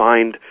 where we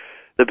find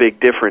the big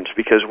difference,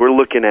 because we're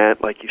looking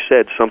at, like you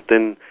said,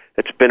 something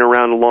that's been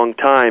around a long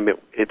time.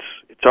 It's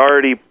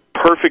already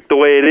perfect the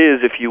way it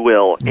is, if you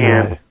will. Yeah.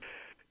 And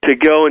to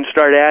go and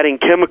start adding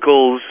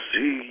chemicals,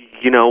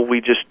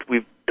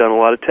 we've done a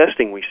lot of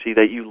testing. We see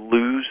that you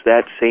lose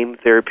that same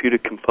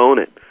therapeutic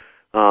component.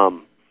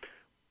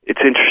 It's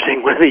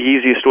interesting. One of the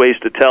easiest ways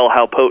to tell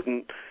how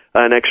potent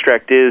an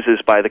extract is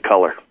by the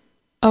color.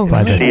 Oh,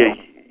 really?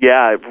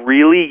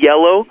 Really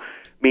yellow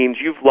means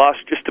you've lost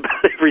just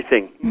about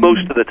everything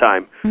most of the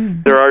time.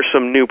 There are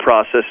some new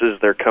processes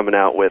they're coming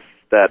out with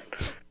that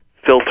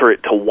filter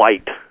it to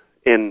white,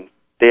 and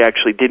they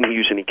actually didn't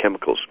use any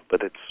chemicals,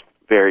 but it's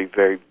very,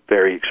 very,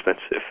 very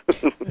expensive.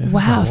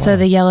 Wow. So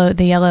the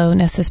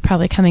yellowness is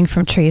probably coming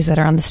from trees that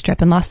are on the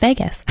Strip in Las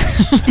Vegas.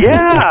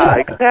 Yeah,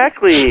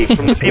 exactly.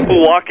 From the people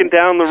walking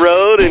down the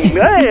road and,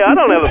 hey, I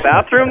don't have a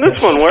bathroom.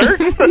 This one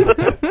works.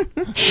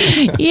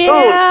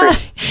 Yeah.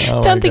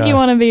 Oh Don't think you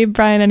want to be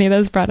buying any of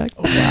those products.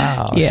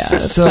 Wow. Yeah,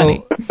 that's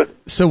funny.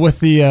 So with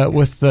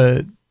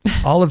the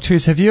olive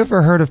trees, have you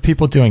ever heard of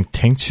people doing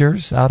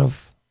tinctures out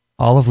of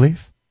olive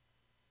leaf?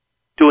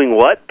 Doing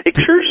what?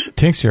 Pictures?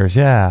 Tinctures,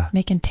 yeah.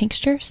 Making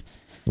tinctures?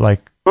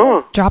 Like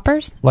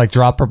droppers? Like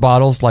dropper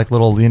bottles, like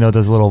little,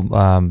 those little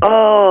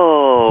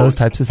those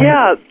types of things?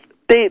 Yeah,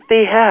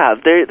 they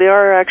have. They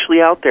are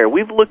actually out there.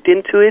 We've looked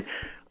into it,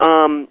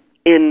 and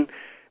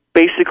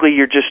basically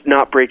you're just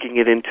not breaking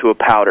it into a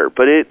powder.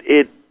 But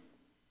it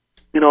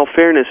in all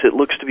fairness, it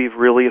looks to be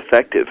really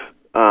effective.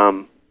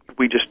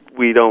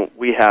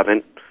 We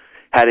haven't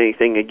had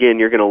anything. Again,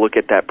 you're going to look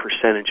at that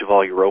percentage of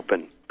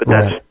all-europin. But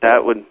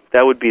that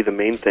would be the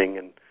main thing.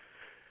 And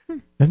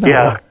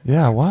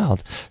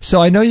wild.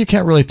 So I know you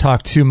can't really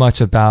talk too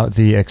much about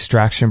the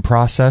extraction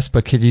process,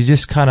 but could you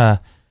just kind of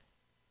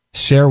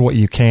share what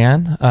you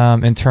can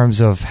in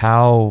terms of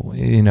how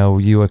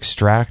you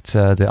extract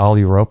the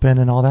all-europin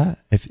and all that,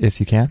 if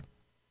you can?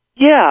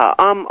 Yeah,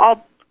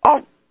 I'll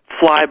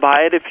fly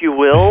by it, if you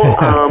will.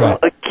 Right.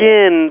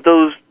 Again,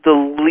 the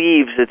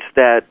leaves, it's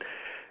that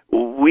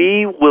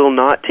we will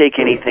not take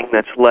anything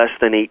that's less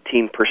than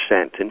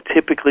 18%, and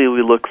typically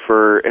we look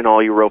for an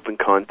all-European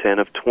content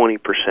of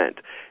 20%.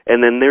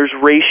 And then there's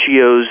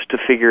ratios to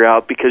figure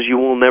out, because you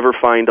will never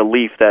find a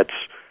leaf that's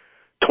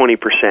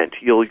 20%.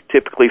 You'll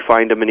typically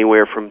find them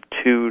anywhere from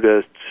 2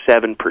 to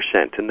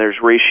 7%, and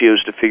there's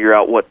ratios to figure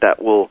out what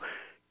that will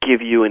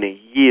give you in a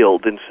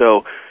yield. And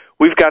so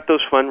we've got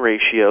those fun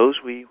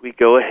ratios. We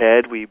go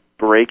ahead, we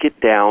break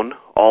it down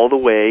all the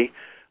way,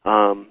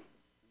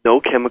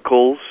 no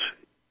chemicals,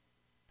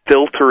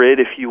 filter it,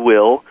 if you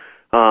will,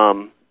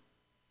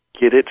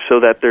 get it so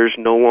that there's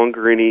no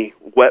longer any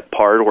wet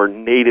part or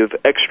native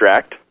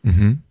extract,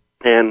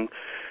 and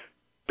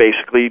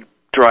basically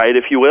dry it,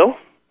 if you will,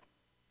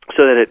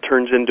 so that it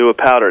turns into a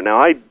powder.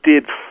 Now, I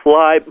did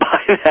fly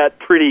by that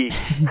pretty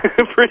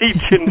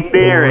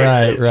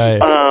generic.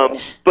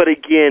 Right. But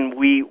again,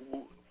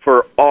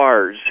 for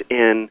ours,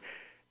 and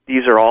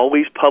these are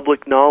always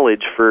public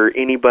knowledge for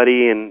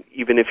anybody, and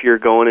even if you're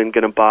going and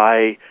going to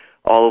buy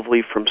olive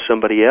leaf from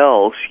somebody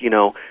else,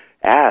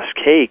 ask,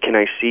 hey, can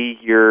I see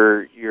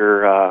your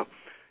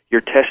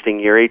testing,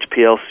 your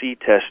HPLC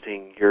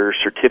testing, your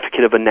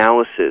certificate of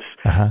analysis?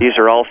 These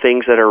are all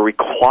things that are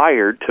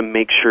required to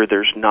make sure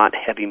there's not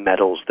heavy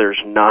metals,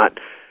 there's not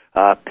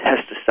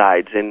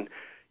pesticides, and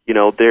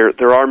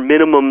there are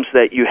minimums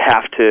that you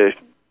have to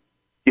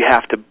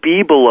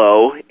be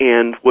below.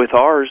 And with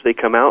ours, they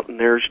come out and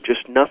there's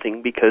just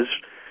nothing, because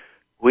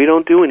we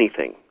don't do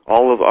anything.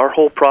 All of our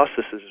whole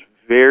process is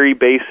very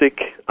basic,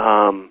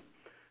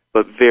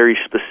 but very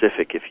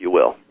specific, if you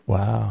will.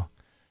 Wow.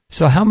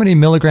 So how many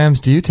milligrams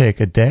do you take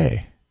a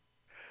day?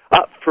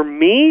 For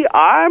me,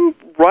 I'm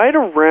right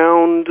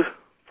around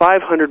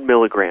 500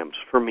 milligrams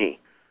for me.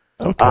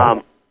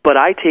 Okay. But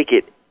I take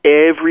it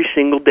every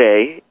single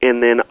day,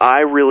 and then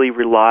I really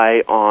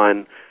rely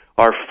on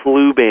our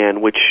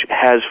Fluban, which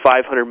has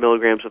 500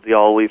 milligrams of the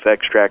olive leaf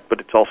extract, but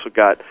it's also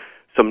got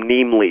some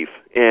neem leaf.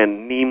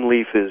 And neem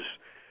leaf is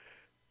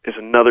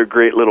another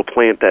great little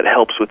plant that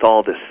helps with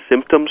all the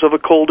symptoms of a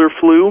cold or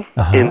flu.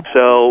 And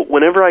so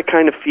whenever I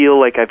kind of feel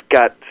like I've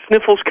got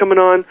sniffles coming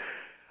on,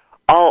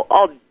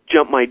 I'll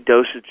jump my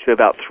dosage to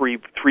about 3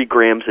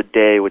 grams a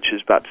day, which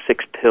is about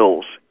 6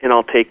 pills, and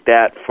I'll take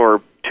that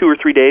for 2 or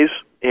 3 days,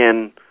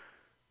 and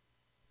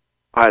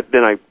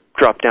then I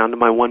drop down to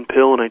my 1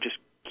 pill, and I just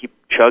keep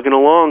chugging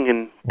along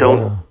and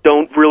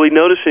don't really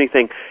notice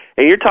anything.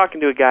 And you're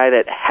talking to a guy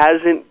that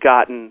hasn't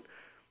gotten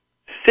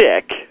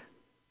sick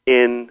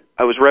in,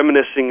 I was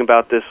reminiscing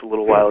about this a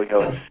little while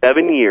ago,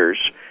 7 years,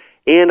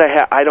 and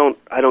I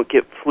don't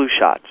get flu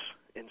shots.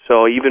 And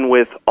so even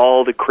with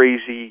all the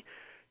crazy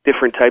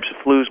different types of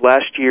flus,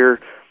 last year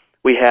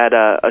we had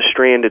a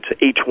strand, it's an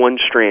H1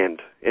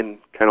 strand, and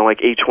kind of like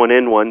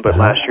H1N1, but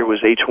last year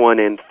was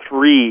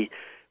H1N3.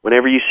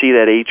 Whenever you see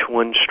that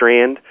H1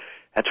 strand,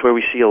 that's where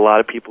we see a lot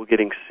of people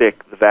getting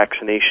sick. The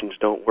vaccinations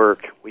don't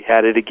work. We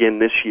had it again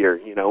this year,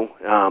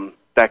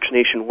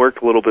 vaccination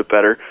worked a little bit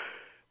better.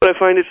 But I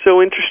find it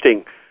so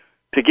interesting.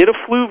 To get a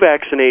flu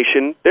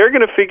vaccination, they're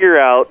going to figure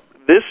out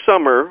this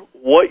summer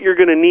what you're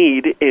going to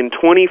need in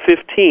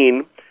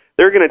 2015.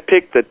 They're going to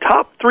pick the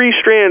top 3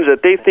 strands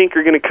that they think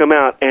are going to come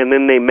out, and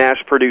then they mass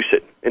produce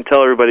it and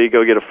tell everybody to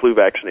go get a flu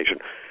vaccination.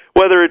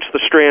 Whether it's the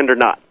strand or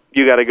not,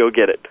 you got to go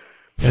get it.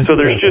 So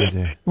there's just,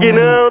 as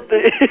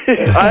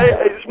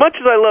much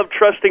as I love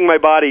trusting my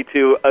body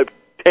to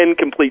 10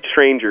 complete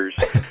strangers,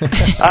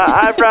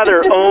 I'd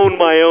rather own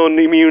my own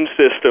immune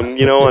system,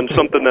 on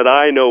something that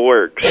I know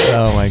works.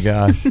 Oh my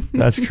gosh,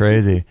 that's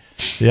crazy.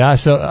 Yeah,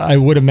 so I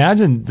would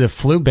imagine the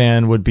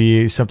Fluban would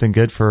be something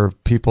good for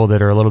people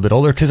that are a little bit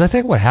older, because I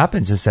think what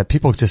happens is that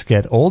people just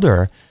get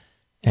older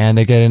and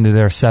they get into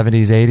their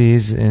 70s,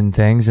 80s and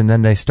things, and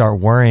then they start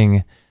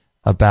worrying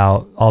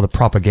about all the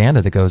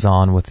propaganda that goes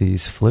on with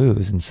these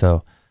flus. And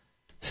so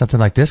something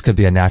like this could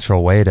be a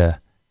natural way to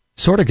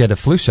sort of get a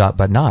flu shot,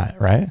 but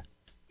not, right?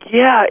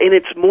 Yeah, and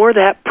it's more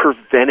that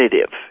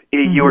preventative.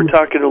 You were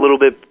talking a little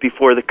bit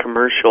before the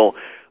commercial.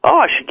 Oh,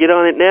 I should get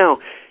on it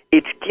now.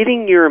 It's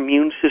getting your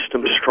immune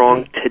system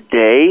strong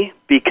today,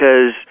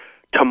 because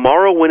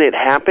tomorrow when it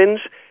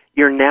happens,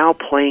 you're now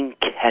playing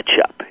catch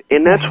up.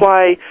 And that's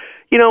why,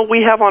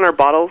 we have on our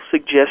bottle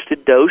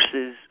suggested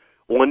doses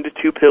 1 to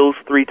 2 pills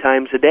 3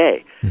 times a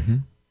day.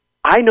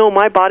 I know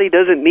my body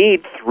doesn't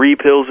need 3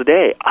 pills a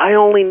day. I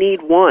only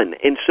need 1.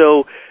 And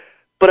so,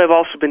 but I've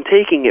also been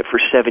taking it for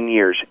 7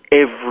 years,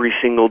 every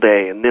single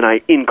day, and then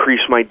I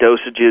increase my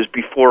dosages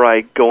before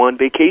I go on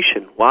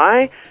vacation.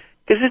 Why?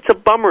 Because it's a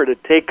bummer to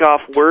take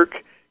off work,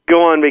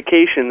 go on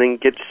vacation, then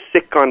get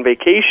sick on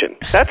vacation.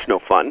 That's no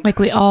fun. Like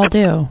we all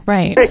do,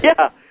 right?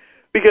 Yeah,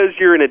 because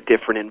you're in a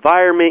different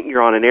environment,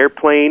 you're on an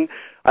airplane.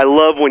 I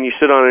love when you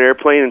sit on an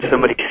airplane and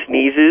somebody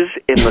sneezes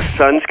and the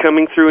sun's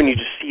coming through and you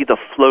just see the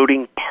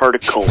floating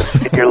particles.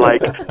 And you're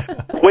like,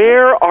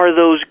 where are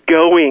those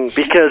going?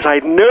 Because I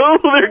know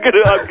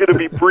I'm gonna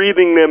be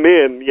breathing them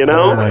in,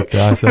 Oh my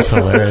gosh, that's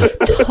hilarious.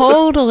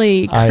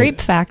 Totally creep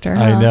factor.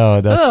 Huh? I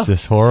know, that's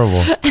just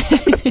horrible.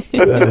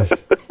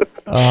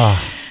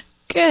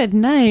 Good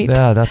night.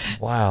 Yeah, that's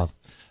wild.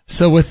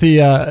 So with the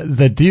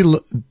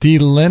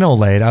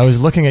delinolate, I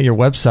was looking at your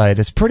website.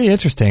 It's pretty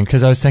interesting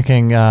because I was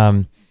thinking,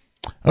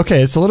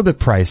 okay, it's a little bit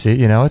pricey.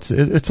 You know, it's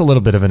a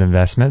little bit of an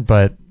investment,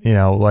 but you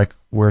know, like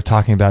we're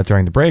talking about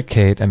during the break,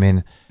 Kate. I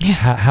mean,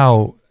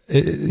 how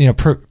you know,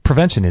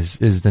 prevention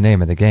is the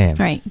name of the game.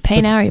 Right.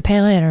 Pay now or you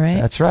pay later, right?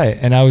 That's right.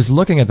 And I was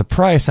looking at the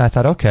price and I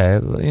thought, okay,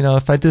 you know,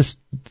 if I just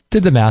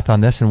did the math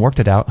on this and worked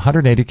it out,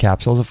 180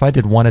 capsules, if I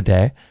did one a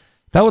day,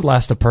 that would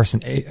last a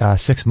person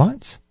 6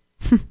 months.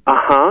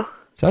 Uh-huh.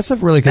 So that's a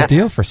really good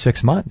deal for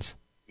 6 months.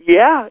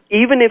 Yeah,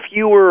 even if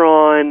you were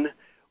on,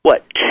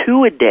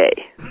 2 a day.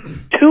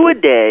 2 a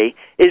day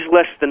is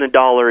less than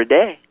 $1 a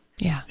day.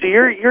 Yeah. So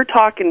you're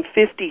talking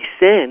 50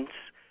 cents,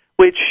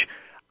 which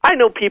I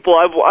know people,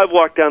 I've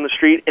walked down the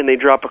street and they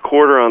drop a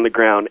quarter on the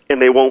ground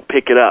and they won't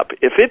pick it up.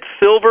 If it's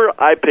silver,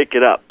 I pick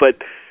it up.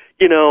 But,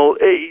 you know,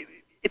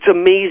 it's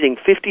amazing.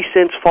 50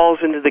 cents falls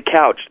into the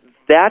couch.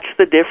 That's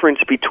the difference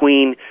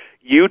between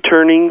you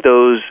turning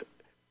those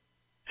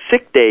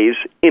sick days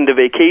into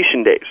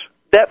vacation days.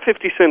 That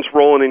 50 cents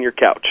rolling in your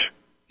couch.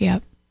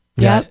 Yep.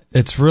 Yeah, Yep.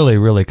 it's really,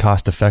 really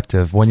cost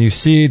effective. When you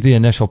see the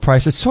initial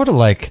price, it's sort of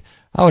like,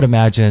 I would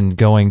imagine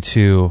going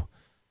to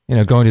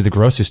the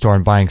grocery store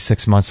and buying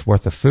 6 months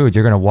worth of food.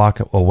 You're going to walk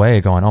away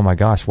going, oh my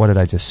gosh, what did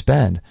I just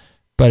spend?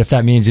 But if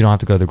that means you don't have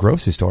to go to the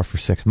grocery store for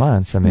 6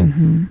 months, I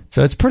mean,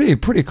 so it's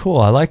pretty cool.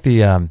 I like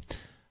the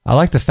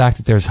fact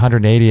that there's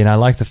 180, and I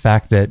like the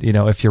fact that, you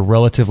know, if you're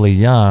relatively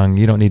young,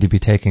 you don't need to be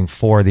taking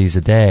 4 of these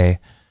a day.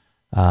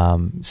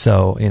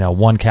 So, you know,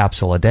 1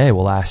 capsule a day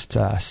will last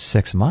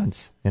 6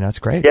 months. You know, it's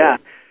great. Yeah.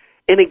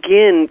 And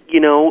again,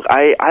 you know,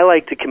 I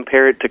like to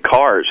compare it to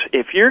cars.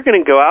 If you're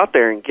going to go out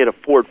there and get a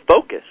Ford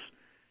Focus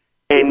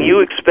and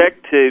you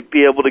expect to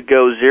be able to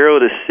go 0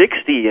 to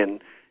 60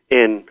 in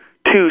 2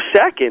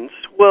 seconds,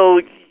 well,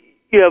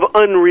 you have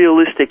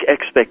unrealistic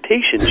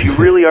expectations. You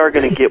really are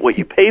going to get what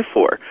you pay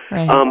for.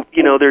 Right.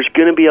 You know, there's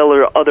going to be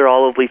other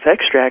olive leaf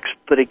extracts,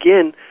 but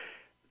again,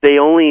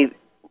 the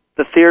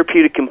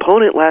therapeutic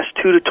component lasts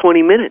 2 to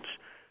 20 minutes.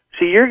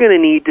 So you're going to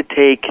need to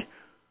take,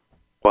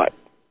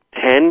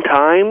 10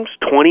 times,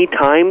 20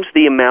 times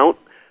the amount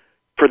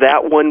for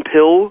that one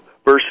pill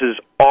versus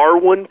our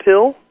one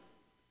pill?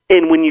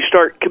 And when you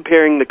start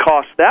comparing the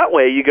cost that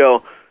way, you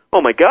go, oh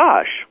my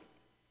gosh,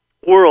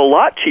 we're a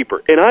lot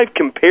cheaper. And I've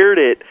compared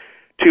it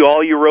to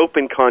all your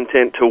open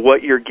content to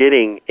what you're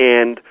getting,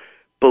 and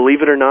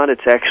believe it or not,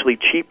 it's actually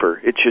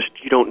cheaper. It's just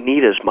you don't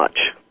need as much.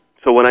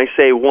 So when I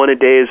say 1 a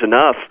day is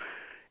enough,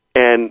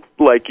 and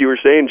like you were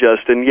saying,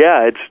 Justin,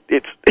 yeah,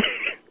 it's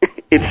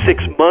it's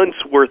 6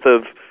 months worth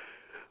of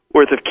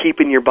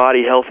keeping your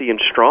body healthy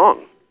and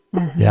strong.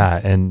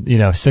 Yeah, and you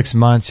know, 6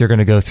 months you're going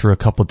to go through a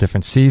couple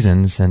different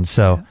seasons, and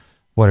so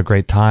what a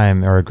great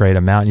time or a great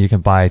amount. You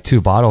can buy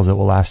 2 bottles that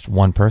will last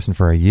one person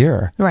for a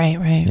year. Right.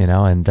 You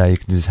know, and you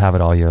can just have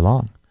it all year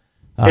long.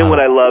 And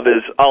what I love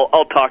is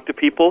I'll talk to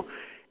people,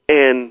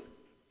 and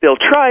they'll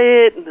try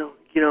it, and they'll,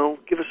 you know,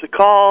 give us a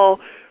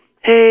call.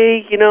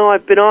 Hey, you know,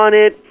 I've been on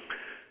it.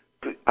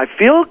 I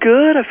feel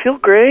good. I feel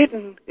great.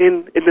 And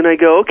then I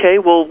go, okay,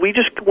 well, we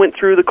just went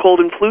through the cold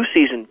and flu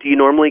season. Do you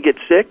normally get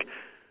sick?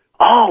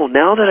 Oh,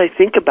 now that I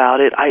think about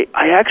it, I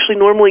actually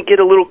normally get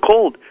a little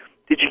cold.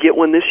 Did you get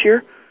one this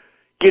year?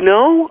 You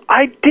know,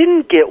 I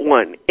didn't get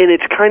one. And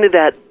it's kind of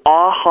that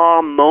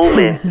aha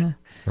moment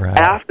Right.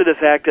 after the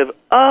fact of,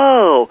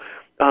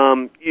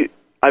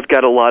 I've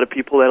got a lot of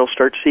people that'll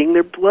start seeing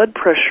their blood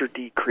pressure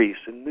decrease.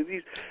 And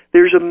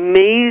there's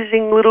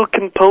amazing little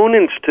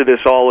components to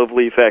this olive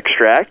leaf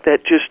extract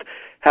that just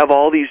have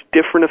all these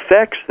different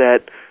effects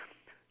that,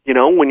 you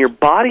know, when your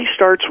body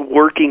starts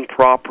working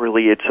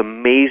properly, it's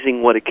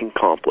amazing what it can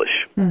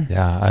accomplish.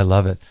 Yeah, I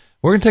love it.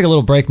 We're going to take a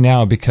little break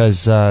now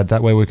because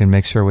that way we can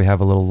make sure we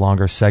have a little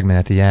longer segment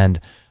at the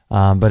end.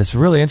 But it's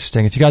really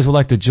interesting. If you guys would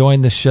like to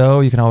join the show,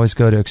 you can always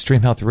go to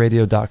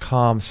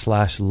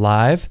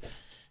extremehealthradio.com/live.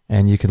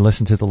 And you can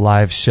listen to the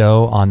live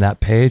show on that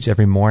page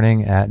every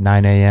morning at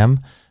 9 a.m.,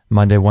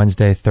 Monday,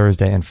 Wednesday,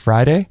 Thursday, and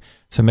Friday.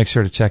 So make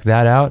sure to check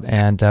that out.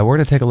 And we're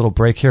going to take a little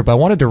break here. But I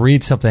wanted to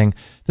read something.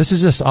 This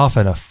is just off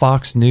a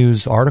Fox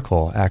News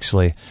article,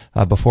 actually,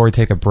 before we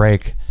take a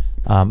break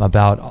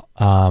about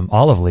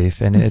olive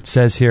leaf. And it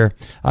says here,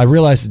 I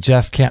realize that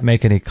Jeff can't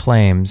make any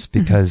claims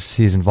because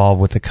he's involved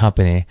with the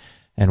company,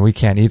 and we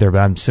can't either. But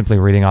I'm simply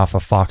reading off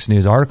a Fox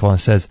News article, and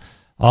it says,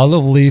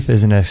 olive leaf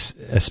is an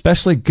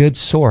especially good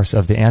source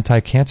of the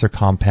anti-cancer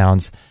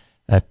compounds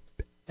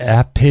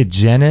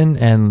apigenin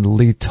and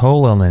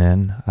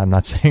letolanine. I'm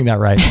not saying that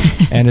right.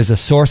 And is a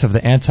source of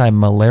the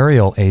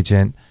anti-malarial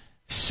agent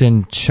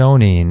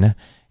cinchonine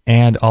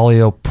and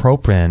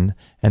oleopropin,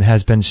 and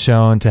has been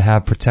shown to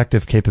have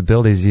protective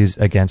capabilities used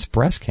against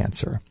breast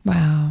cancer.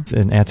 Wow. It's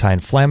an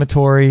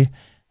anti-inflammatory,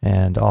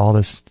 and all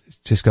this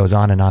just goes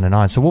on and on and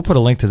on. So we'll put a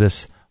link to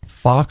this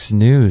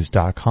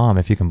foxnews.com,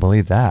 if you can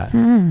believe that.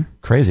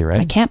 Crazy, right?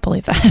 I can't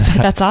believe that,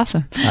 but that's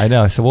awesome. I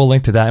know. So we'll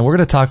link to that. And we're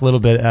going to talk a little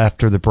bit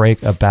after the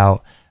break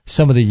about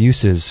some of the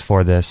uses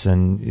for this.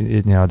 And,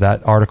 you know,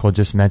 that article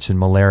just mentioned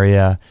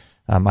malaria,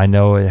 I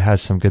know it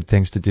has some good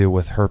things to do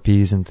with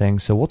herpes and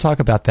things. So we'll talk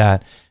about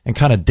that and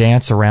kind of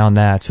dance around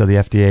that so the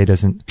FDA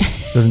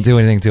doesn't do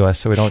anything to us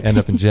so we don't end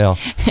up in jail.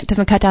 It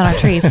doesn't cut down our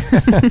trees.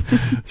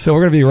 So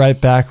we're going to be right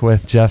back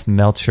with Jeff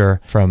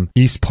Melcher from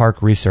East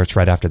Park Research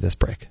right after this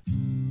break.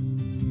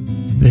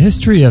 The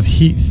history of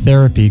heat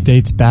therapy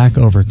dates back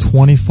over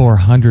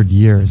 2,400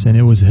 years, and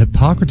it was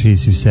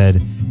Hippocrates who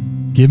said,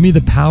 "Give me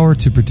the power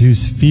to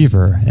produce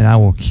fever, and I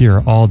will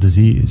cure all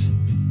disease."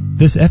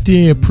 This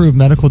FDA-approved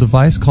medical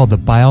device called the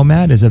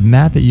Biomat is a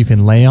mat that you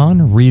can lay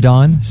on, read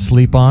on,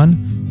 sleep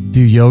on,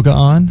 do yoga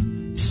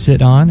on,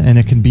 sit on, and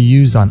it can be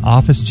used on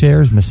office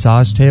chairs,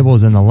 massage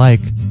tables, and the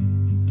like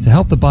to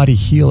help the body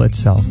heal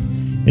itself.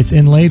 It's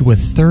inlaid with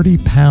 30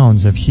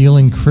 pounds of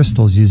healing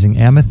crystals using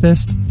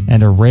amethyst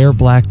and a rare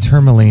black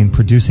tourmaline,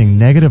 producing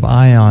negative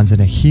ions in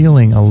a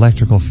healing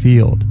electrical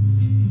field.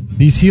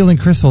 These healing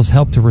crystals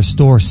help to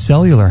restore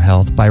cellular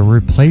health by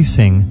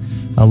replacing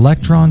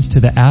electrons to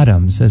the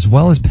atoms, as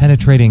well as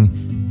penetrating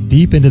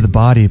deep into the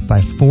body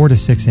by 4 to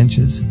 6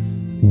 inches.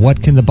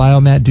 What can the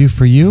Biomat do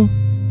for you?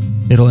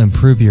 It'll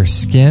improve your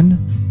skin,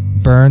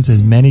 burns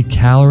as many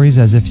calories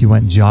as if you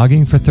went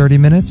jogging for 30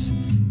 minutes.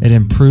 It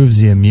improves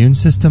the immune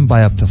system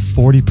by up to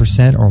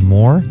 40% or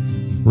more,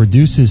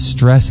 reduces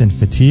stress and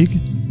fatigue,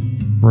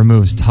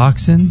 removes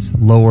toxins,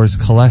 lowers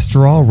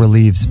cholesterol,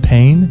 relieves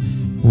pain,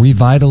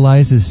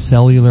 revitalizes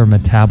cellular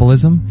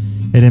metabolism.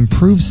 It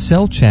improves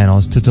cell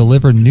channels to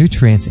deliver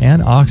nutrients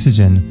and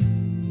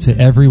oxygen to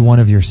every one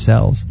of your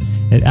cells.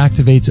 It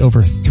activates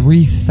over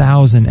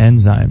 3,000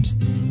 enzymes.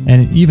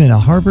 And even a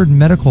Harvard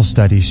medical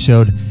study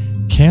showed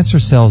cancer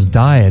cells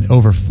die at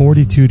over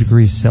 42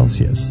 degrees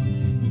Celsius.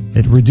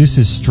 It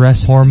reduces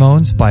stress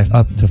hormones by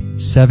up to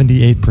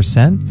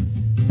 78%.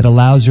 It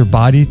allows your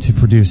body to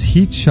produce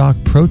heat shock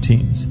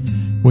proteins,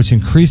 which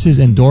increases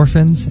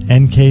endorphins,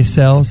 NK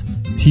cells,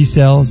 T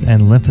cells,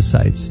 and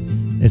lymphocytes.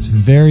 It's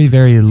very,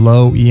 very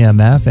low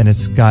EMF, and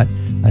it's got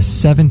a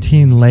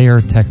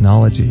 17-layer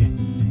technology.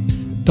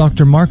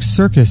 Dr. Mark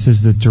Sirkis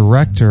is the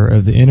director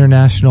of the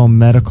International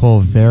Medical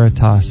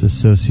Veritas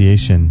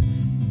Association.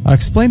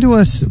 Explain to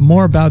us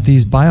more about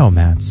these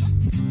biomats.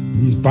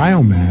 These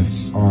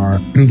biomats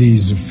are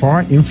these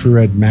far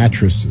infrared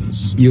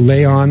mattresses. You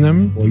lay on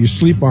them, or you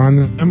sleep on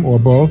them, or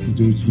both. You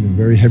do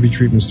very heavy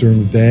treatments during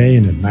the day,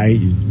 and at night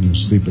you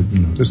sleep at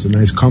just a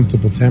nice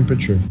comfortable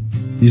temperature.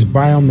 These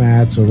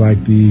biomats are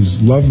like these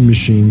love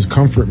machines,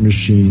 comfort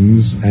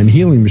machines, and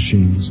healing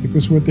machines,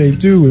 because what they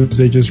do is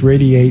they just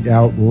radiate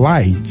out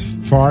light,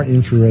 far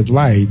infrared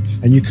light,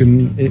 and you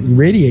can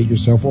radiate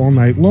yourself all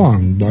night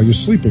long while you're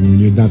sleeping when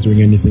you're not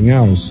doing anything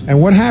else.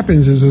 And what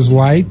happens is this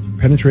light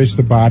penetrates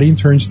the body and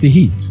turns to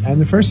heat.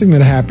 And the first thing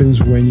that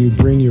happens when you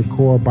bring your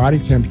core body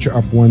temperature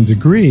up 1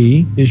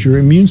 degree is your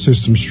immune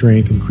system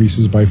strength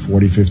increases by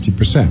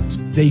 40-50%.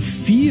 They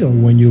feel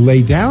when you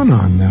lay down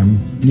on them,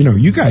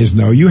 you guys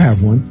know, you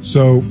have one.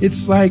 So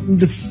it's like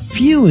the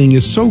feeling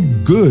is so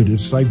good.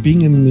 It's like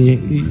being in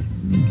the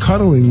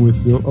cuddling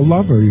with a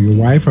lover, your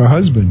wife or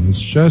husband. It's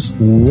just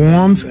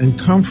warmth and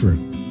comfort.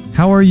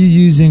 How are you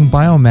using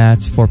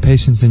biomats for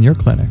patients in your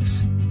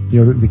clinics?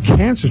 The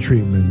cancer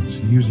treatment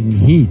using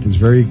heat is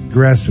very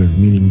aggressive,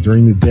 meaning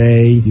during the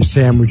day, you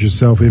sandwich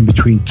yourself in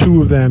between 2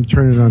 of them,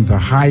 turn it on to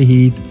high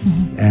heat,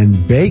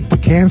 and bake the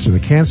cancer. The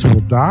cancer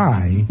will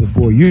die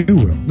before you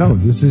will. No,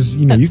 this is,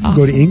 you can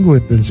go to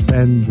England and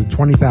spend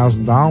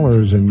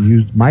 $20,000 and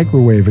use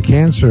microwave a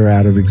cancer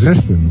out of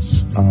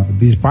existence.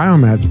 These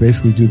biomats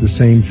basically do the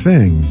same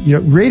thing.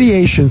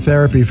 Radiation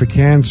therapy for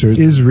cancer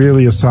is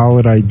really a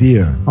solid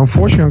idea.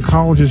 Unfortunately,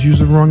 oncologists use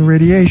the wrong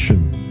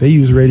radiation. They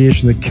use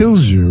radiation that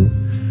kills you.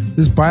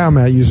 This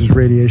biomat uses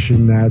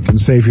radiation that can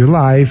save your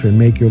life and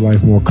make your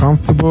life more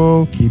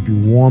comfortable, keep you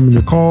warm in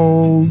the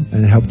cold,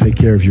 and help take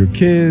care of your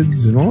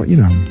kids and all,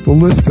 the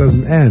list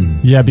doesn't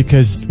end. Yeah,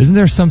 because isn't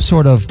there some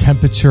sort of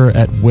temperature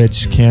at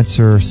which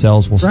cancer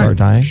cells will start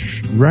dying?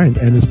 Right,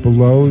 and it's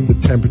below the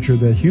temperature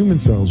that human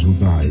cells will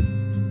die.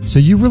 So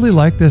you really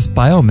like this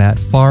biomat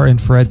far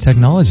infrared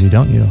technology,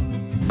 don't you?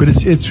 But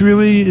it's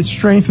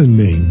strengthened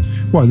me.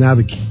 Well, now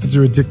the kids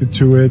are addicted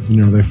to it.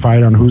 They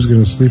fight on who's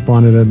going to sleep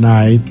on it at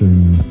night.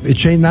 And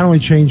it not only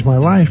changed my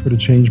life, but it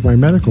changed my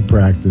medical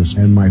practice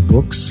and my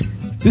books.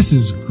 This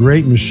is a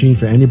great machine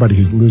for anybody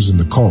who lives in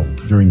the cold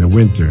during the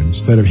winter.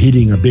 Instead of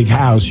heating a big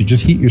house, you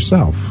just heat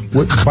yourself.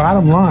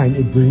 Bottom line,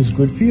 it brings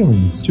good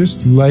feelings.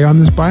 Just lay on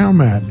this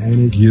biomat, and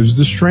it gives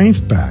the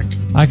strength back.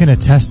 I can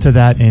attest to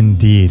that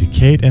indeed.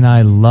 Kate and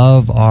I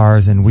love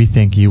ours, and we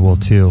think you will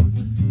too.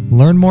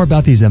 Learn more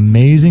about these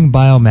amazing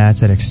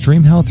biomats at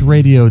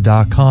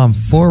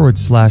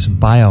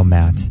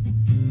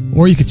extremehealthradio.com/biomat.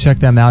 Or you could check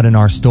them out in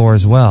our store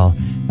as well.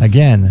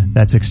 Again,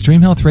 that's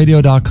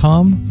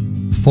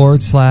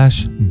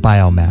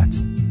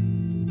extremehealthradio.com/biomat.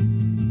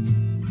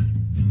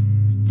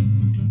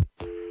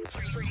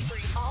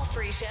 All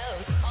free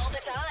shows, all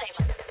the time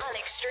on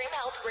Extreme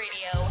Health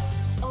Radio.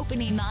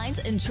 opening minds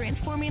and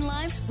transforming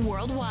lives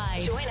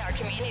worldwide. Join our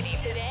community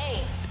today.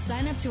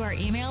 Sign up to our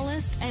email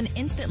list and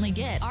instantly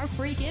get our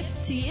free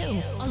gift to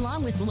you,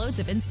 along with loads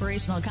of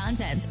inspirational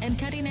content and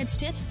cutting-edge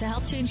tips to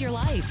help change your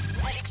life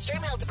at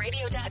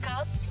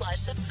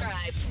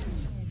extremehealthradio.com/subscribe.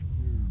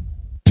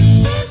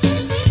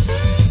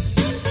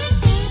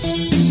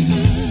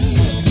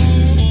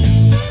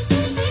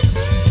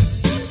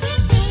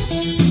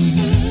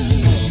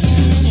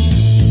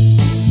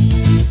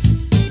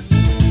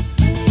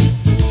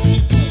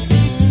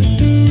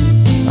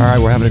 All right,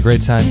 we're having a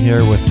great time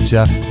here with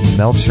Jeff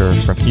Melcher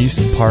from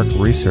East Park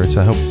Research.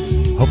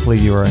 Hopefully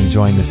you are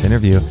enjoying this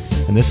interview.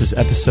 And this is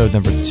episode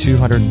number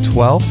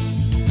 212.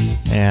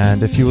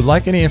 And if you would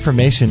like any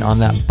information on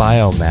that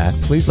biomat,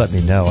 please let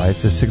me know.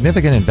 It's a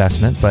significant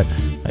investment, but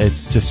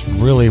it's just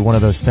really one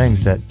of those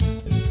things that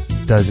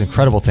does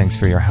incredible things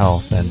for your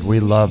health. And we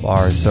love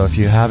ours. So if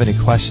you have any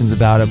questions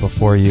about it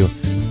before you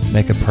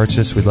make a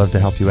purchase, we'd love to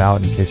help you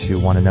out in case you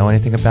want to know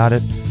anything about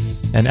it.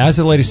 And as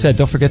the lady said,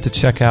 don't forget to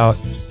check out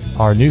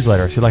our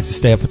newsletter. If you'd like to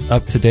stay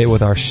up to date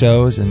with our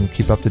shows and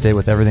keep up to date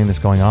with everything that's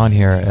going on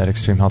here at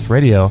Extreme Health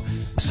Radio,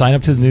 sign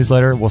up to the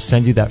newsletter. We'll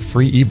send you that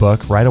free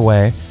ebook right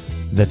away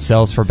that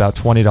sells for about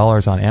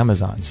 $20 on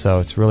Amazon. So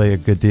it's really a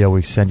good deal.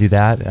 We send you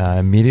that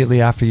immediately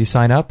after you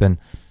sign up, and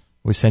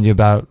we send you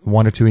about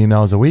 1 or 2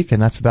 emails a week,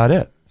 and that's about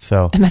it.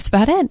 And that's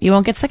about it. You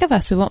won't get sick of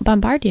us. We won't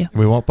bombard you.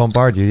 We won't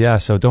bombard you, yeah.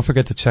 So don't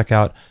forget to check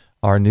out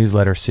our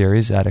newsletter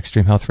series at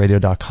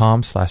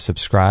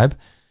extremehealthradio.com/subscribe.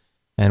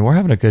 And we're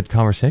having a good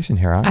conversation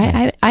here, aren't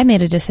we? I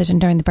made a decision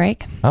during the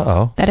break.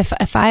 Uh-oh. That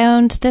if I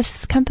owned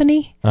this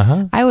company,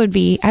 I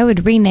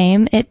would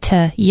rename it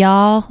to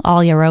Y'all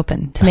All You're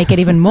Open to make it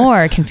even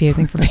more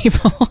confusing for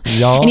people.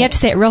 Y'all? And you have to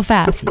say it real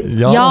fast.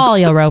 Y'all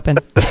You're Open.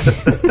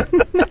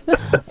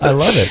 I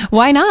love it.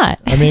 Why not?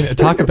 I mean,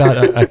 talk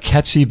about a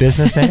catchy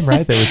business name,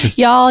 right? That was just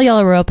Y'all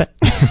Are Open.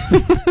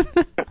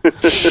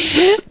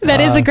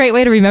 That is a great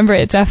way to remember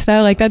it, Jeff,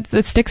 though. Like that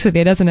sticks with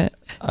you, doesn't it?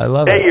 I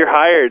love Hey, it. you're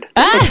hired.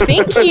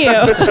 Thank you.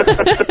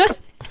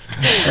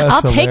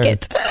 I'll take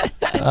it.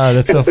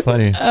 That's so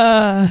funny.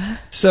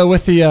 So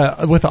with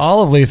the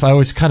olive leaf, I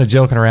was kind of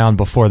joking around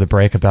before the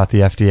break about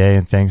the FDA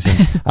and things,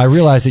 and I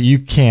realized that you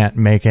can't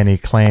make any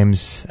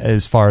claims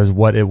as far as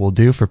what it will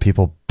do for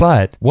people.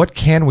 But what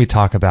can we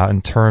talk about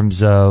in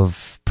terms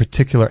of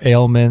particular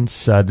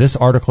ailments? This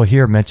article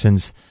here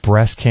mentions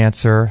breast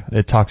cancer.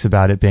 It talks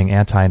about it being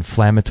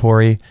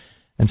anti-inflammatory.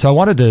 And so I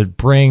wanted to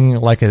bring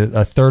like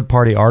a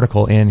third-party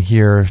article in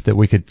here that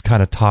we could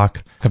kind of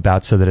talk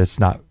about so that it's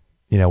not,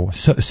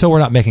 so we're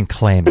not making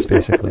claims,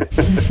 basically,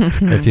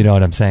 if you know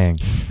what I'm saying.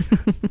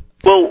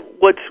 Well,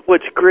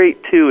 what's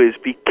great, too, is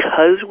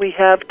because we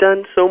have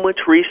done so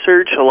much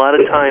research, a lot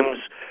of times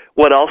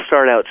what I'll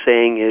start out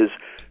saying is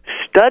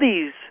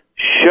studies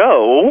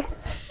show...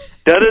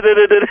 and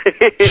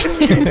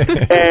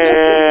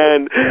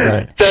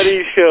right.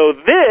 Studies show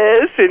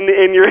this,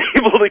 and you're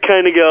able to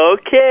kind of go,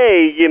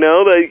 okay,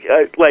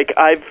 like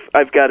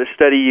I've got a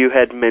study. You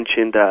had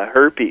mentioned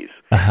herpes,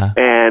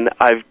 and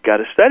I've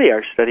got a study.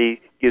 Our study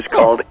is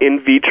called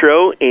In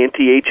Vitro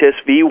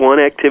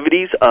Anti-HSV-1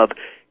 Activities of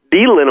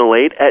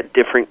D-linolate at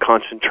Different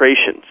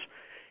Concentrations.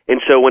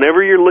 And so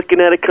whenever you're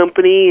looking at a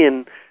company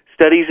and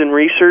studies and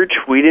research,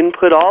 we didn't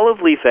put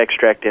olive leaf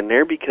extract in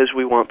there because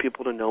we want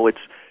people to know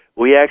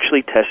we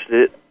actually tested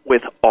it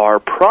with our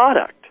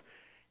product.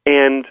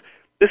 And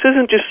this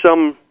isn't just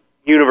some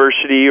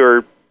university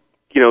or,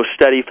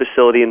 study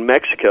facility in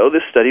Mexico.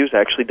 This study was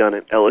actually done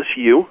at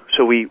LSU.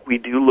 So we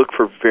do look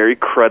for very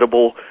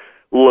credible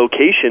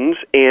locations.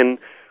 And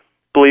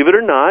believe it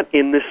or not,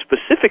 in this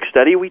specific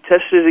study, we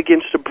tested it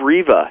against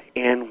Abreva,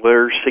 and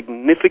we're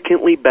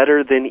significantly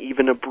better than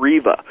even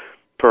Abreva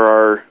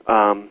for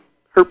our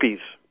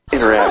herpes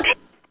interaction.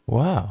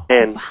 Wow.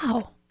 And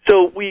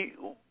so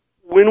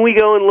when we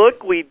go and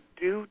look, we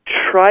do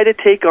try to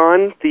take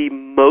on the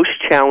most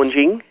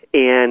challenging,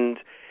 and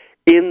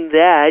in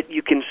that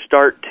you can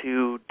start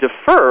to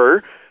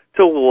defer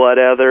to what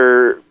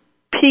other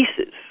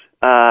pieces.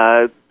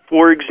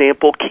 For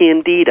example,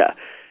 Candida.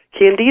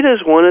 Candida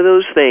is one of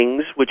those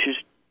things which is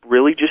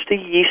really just a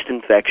yeast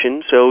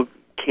infection. So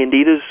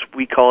Candida's,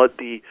 we call it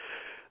the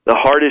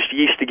hardest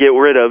yeast to get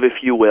rid of,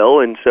 if you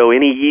will. And so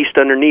any yeast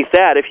underneath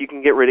that, if you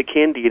can get rid of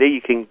Candida, you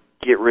can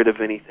get rid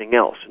of anything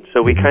else. And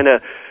so we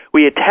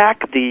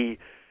attack the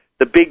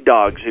big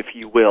dogs, if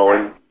you will.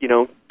 And,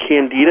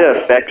 Candida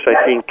affects,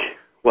 I think,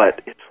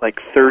 it's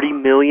like 30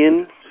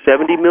 million,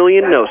 70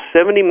 million? No,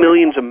 70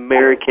 million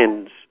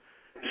Americans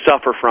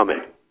suffer from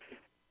it.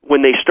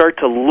 When they start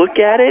to look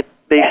at it,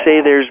 they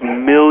say there's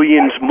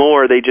millions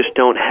more. They just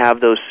don't have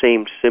those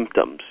same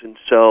symptoms. And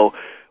so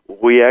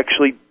we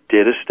actually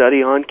did a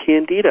study on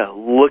Candida,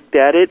 looked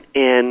at it,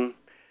 and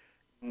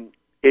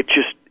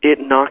it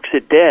knocks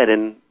it dead.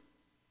 And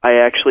I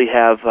actually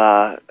have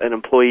an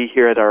employee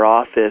here at our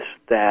office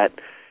that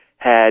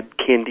had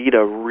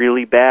Candida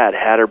really bad,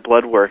 had her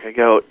blood work. I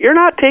go, you're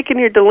not taking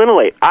your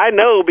Delinolate. I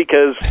know,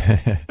 because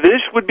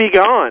this would be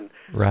gone.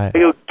 Right. I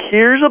go,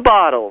 here's a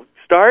bottle.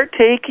 Start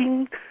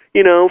taking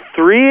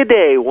 3 a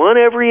day, one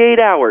every 8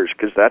 hours,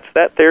 because that's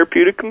that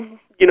therapeutic,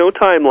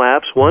 time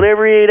lapse, one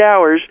every 8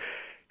 hours.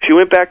 She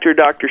went back to her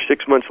doctor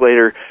 6 months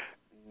later,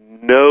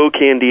 no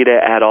candida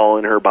at all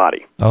in her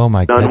body. Oh,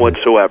 my None goodness.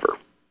 whatsoever.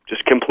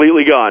 Just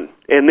completely gone.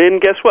 And then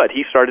guess what?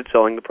 He started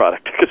selling the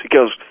product because he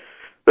goes,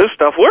 this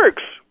stuff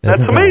works. That's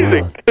Isn't that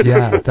amazing. wild?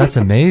 Yeah, that's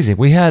amazing.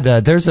 We had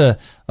there's a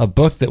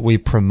book that we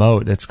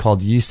promote. It's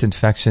called Yeast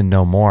Infection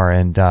No More,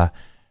 and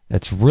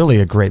it's really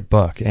a great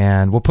book.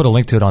 And we'll put a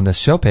link to it on this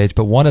show page.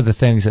 But one of the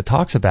things it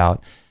talks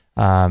about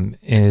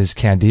is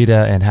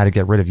candida and how to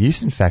get rid of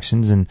yeast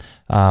infections. And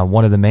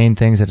one of the main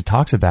things that it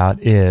talks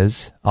about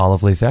is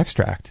olive leaf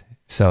extract.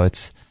 So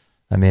it's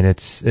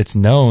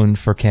known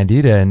for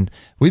candida, and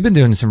we've been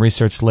doing some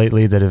research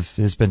lately that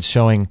has been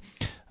showing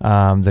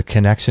the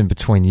connection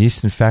between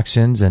yeast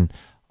infections and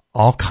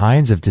all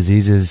kinds of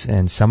diseases,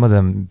 and some of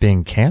them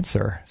being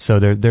cancer. So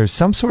there's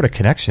some sort of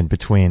connection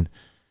between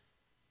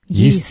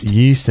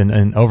yeast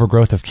and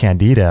overgrowth of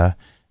candida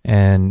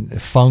and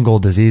fungal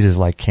diseases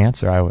like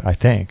cancer, I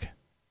think.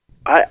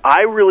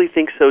 I really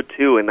think so,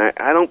 too, and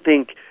I don't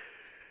think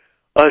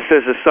us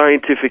as a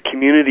scientific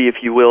community,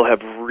 if you will,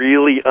 have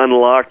really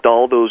unlocked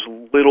all those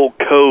little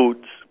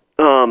codes.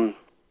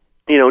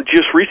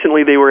 Just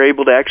recently they were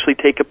able to actually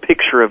take a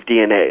picture of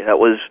DNA. That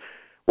was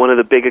one of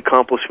the big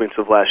accomplishments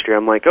of last year.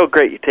 I'm like, oh,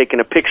 great, you're taking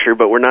a picture,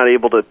 but we're not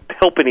able to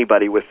help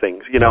anybody with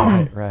things,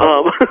 Right.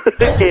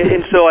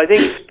 And so I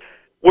think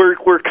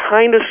we're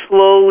kind of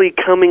slowly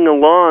coming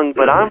along,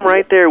 but I'm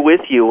right there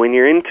with you. When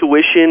your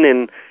intuition,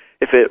 and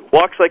if it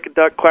walks like a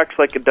duck, quacks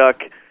like a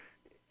duck,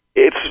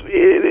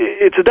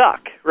 it's a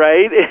duck,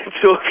 right? And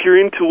so if your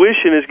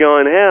intuition is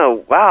going,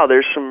 oh, wow,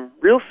 there's some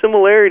real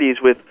similarities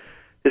with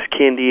this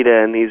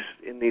candida and these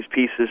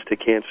pieces to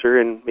cancer,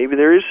 and maybe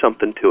there is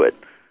something to it.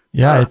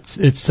 Yeah,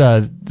 it's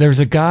there's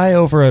a guy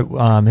over at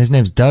his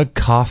name's Doug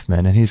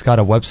Kaufman, and he's got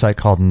a website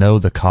called Know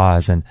the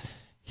Cause, and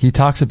he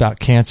talks about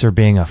cancer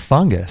being a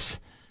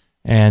fungus.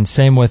 And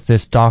same with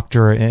this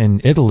doctor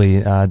in Italy,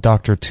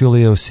 Dr.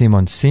 Tullio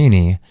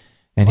Simoncini,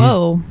 and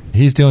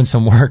he's doing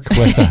some work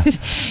with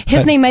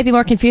his name might be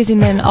more confusing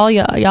than all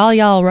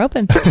y'all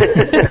roping.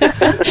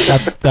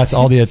 That's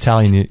all the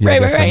Italian you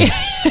get from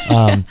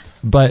right.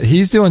 But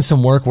he's doing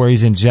some work where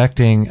he's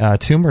injecting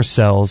tumor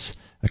cells,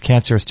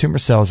 cancerous tumor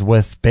cells,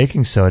 with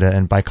baking soda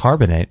and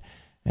bicarbonate.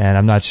 And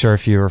I'm not sure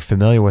if you're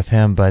familiar with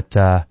him, but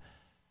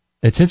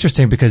it's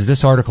interesting because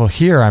this article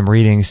here I'm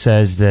reading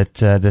says that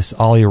this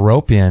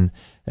oleuropein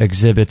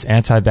exhibits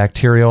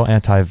antibacterial,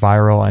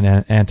 antiviral,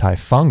 and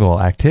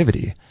antifungal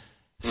activity.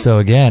 So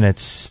again,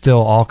 it's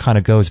still all kind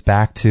of goes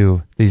back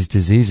to these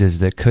diseases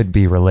that could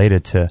be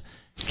related to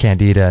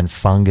candida and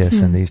fungus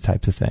and these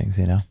types of things,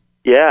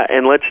 Yeah,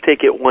 and let's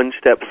take it one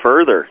step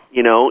further.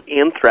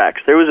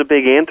 Anthrax. There was a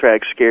big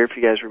anthrax scare, if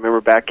you guys remember,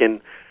 back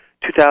in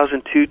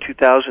 2002,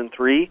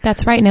 2003.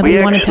 That's right.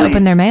 Nobody wanted to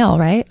open their mail,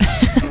 right?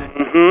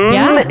 Mm-hmm.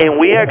 Yeah. And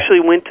we actually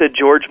went to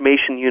George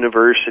Mason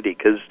University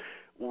because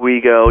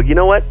we go, you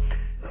know what?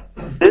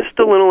 This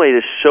delinolate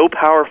is so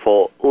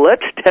powerful.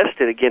 Let's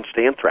test it against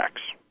anthrax.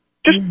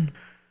 Just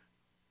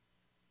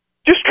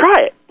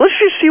try it. Let's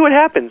just see what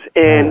happens.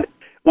 And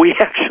we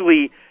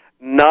actually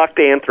knocked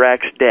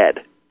anthrax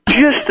dead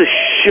just to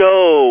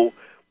show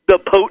the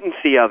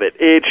potency of it.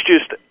 It's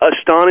just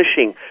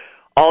astonishing.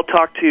 I'll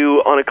talk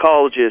to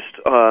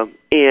oncologist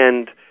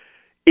and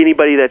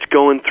anybody that's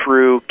going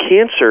through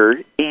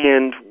cancer,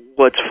 and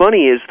what's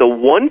funny is the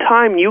one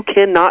time you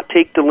cannot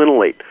take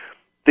delinolate,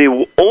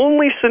 the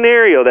only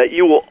scenario that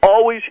you will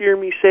always hear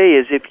me say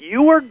is if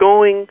you are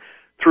going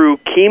through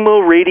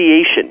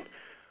chemoradiation,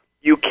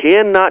 you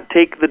cannot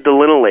take the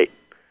delinolate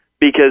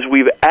because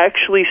we've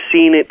actually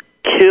seen it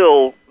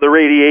kill the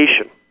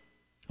radiation.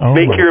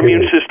 Make your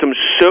immune system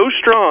so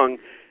strong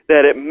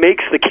that it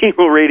makes the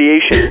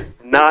chemoradiation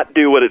not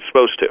do what it's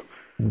supposed to.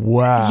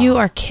 Wow. You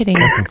are kidding.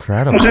 That's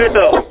incredible.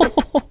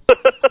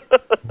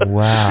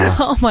 Wow.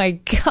 Oh, my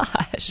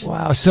gosh.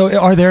 Wow. So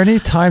are there any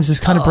times, this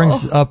kind of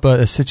brings up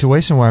a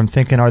situation where I'm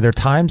thinking, are there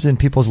times in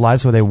people's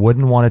lives where they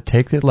wouldn't want to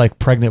take it, like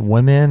pregnant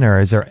women, or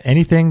is there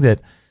anything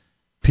that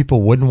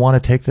people wouldn't want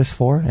to take this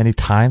for? Any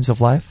times of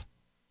life?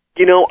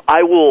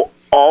 I will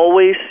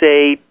always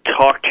say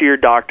talk to your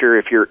doctor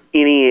if you're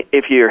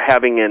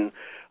having an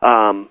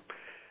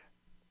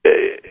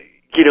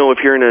if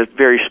you're in a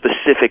very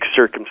specific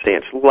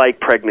circumstance like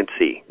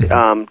pregnancy.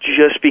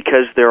 Just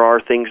because there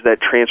are things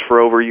that transfer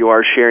over, you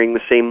are sharing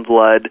the same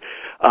blood.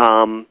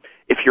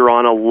 If you're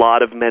on a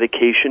lot of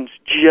medications,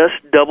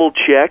 just double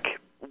check.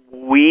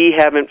 We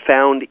haven't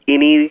found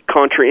any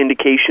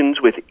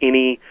contraindications with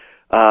any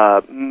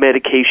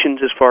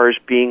medications as far as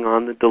being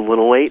on the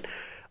delinolate.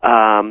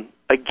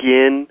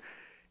 Again,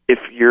 if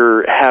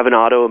you're having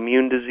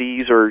autoimmune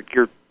disease or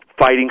you're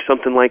fighting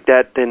something like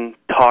that, then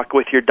talk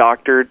with your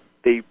doctor.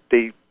 A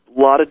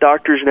lot of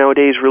doctors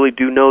nowadays really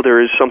do know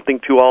there is something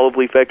to olive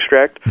leaf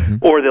extract,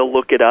 or they'll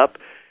look it up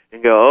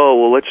and go,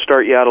 oh, well, let's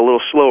start you out a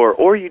little slower.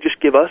 Or you just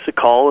give us a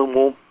call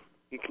and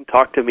you can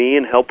talk to me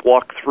and help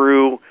walk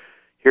through,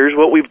 here's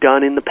what we've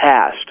done in the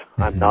past.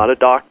 I'm not a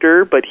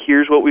doctor, but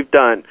here's what we've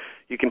done.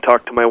 You can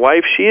talk to my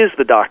wife. She is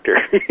the doctor,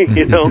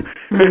 you know.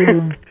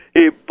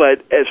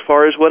 But as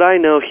far as what I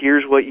know,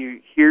 here's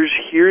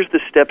the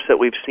steps that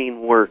we've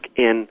seen work.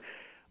 And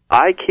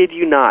I kid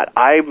you not,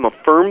 I'm a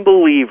firm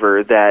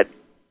believer that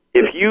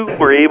if you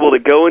were able to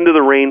go into the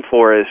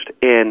rainforest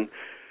and,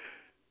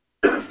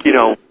 you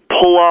know,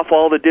 pull off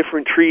all the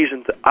different trees,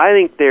 and I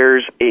think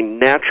there's a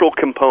natural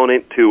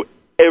component to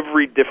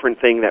every different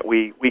thing that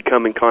we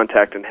come in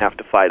contact and have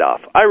to fight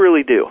off. I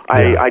really do.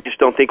 Yeah. I just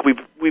don't think we've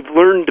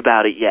learned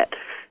about it yet.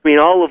 I mean,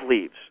 olive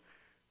leaves.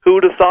 Who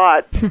would have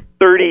thought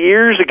 30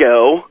 years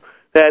ago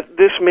that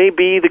this may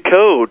be the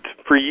code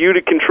for you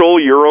to control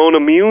your own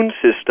immune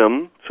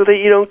system so that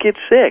you don't get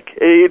sick?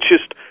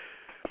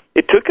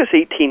 It took us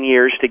 18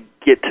 years to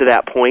get to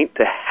that point,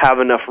 to have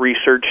enough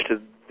research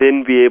to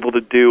then be able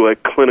to do a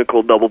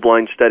clinical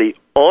double-blind study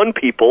on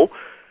people,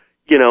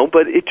 you know,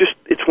 but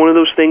it's one of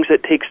those things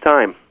that takes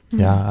time.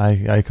 Yeah,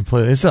 I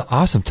completely, it's an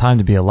awesome time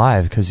to be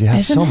alive because you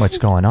have so much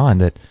going on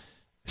that,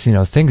 you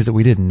know, things that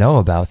we didn't know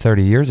about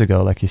 30 years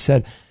ago, like you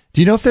said.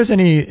 Do you know if there's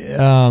any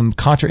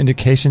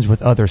contraindications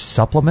with other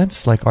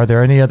supplements? Like, are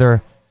there any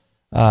other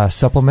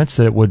supplements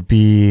that it would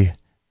be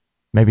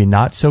maybe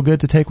not so good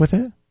to take with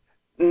it?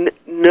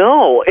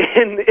 No,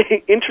 and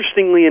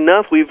interestingly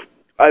enough,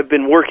 I've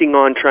been working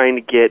on trying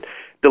to get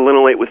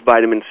Delinolate with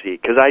vitamin C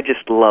because I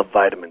just love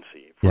vitamin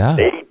C. Yeah,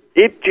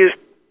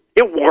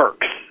 it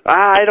works.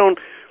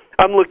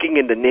 I'm looking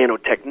into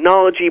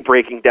nanotechnology,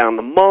 breaking down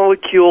the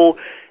molecule.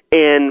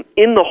 And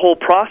in the whole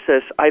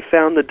process, I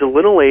found the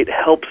Delinolate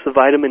helps the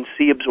vitamin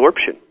C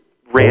absorption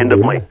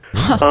randomly.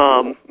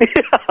 Wow. And so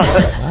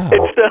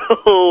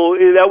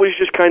that was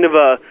just kind of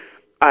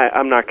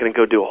I'm not going to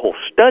go do a whole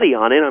study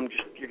on it.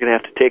 You're going to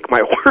have to take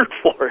my word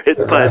for it.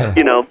 But,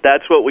 you know,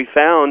 that's what we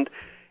found,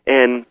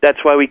 and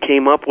that's why we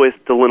came up with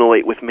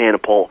Delinolate with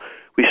Manipul.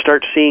 We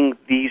start seeing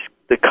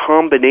the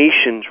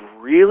combinations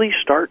really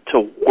start to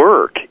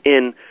work.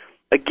 And,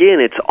 again,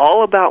 it's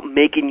all about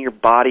making your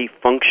body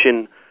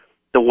function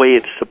the way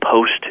it's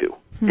supposed to.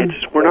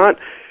 We're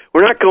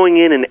not going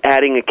in and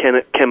adding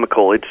a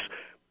chemical.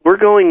 We're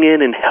going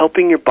in and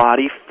helping your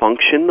body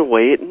function the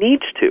way it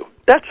needs to.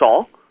 That's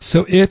all.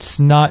 So it's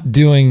not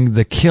doing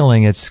the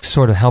killing, it's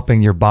sort of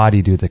helping your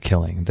body do the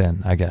killing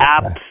then, I guess.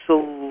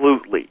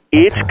 Absolutely. Right?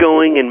 It's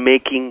going and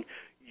making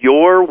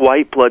your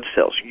white blood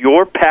cells,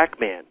 your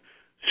Pac-Man,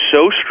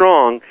 so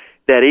strong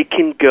that it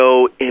can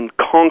go and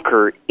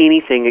conquer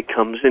anything it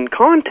comes in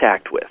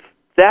contact with.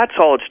 That's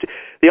all it's doing.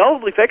 The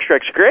olive leaf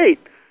extract's great,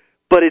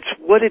 but it's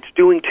what it's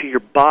doing to your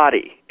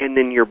body. And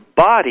then your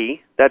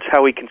body, that's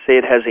how we can say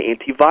it has an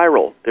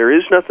antiviral. There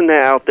is nothing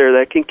out there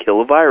that can kill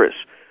a virus.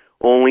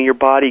 Only your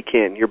body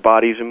can, your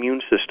body's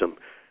immune system.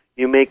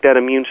 You make that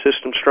immune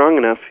system strong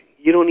enough,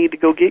 you don't need to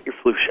go get your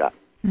flu shot.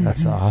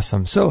 That's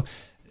awesome. So,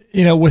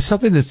 you know, with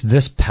something that's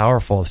this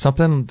powerful,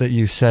 something that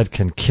you said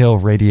can kill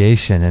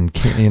radiation and,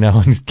 you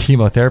know,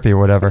 chemotherapy or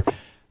whatever,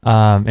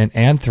 and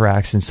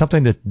anthrax, and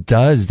something that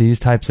does these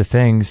types of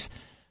things,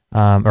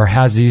 or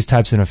has these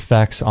types of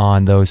effects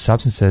on those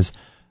substances,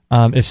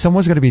 if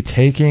someone's going to be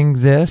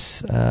taking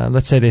this,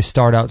 let's say they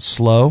start out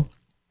slow,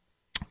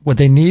 would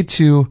they need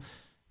to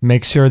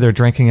make sure they're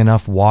drinking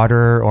enough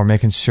water or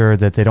making sure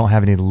that they don't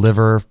have any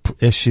liver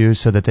issues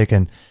so that they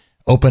can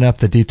open up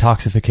the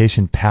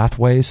detoxification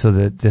pathway so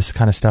that this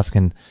kind of stuff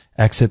can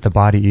exit the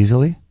body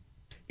easily?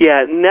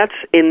 Yeah, and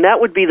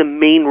that would be the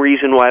main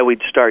reason why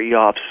we'd start you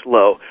off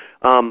slow.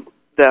 The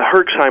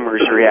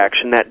Herxheimer's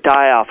reaction, that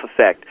die-off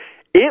effect,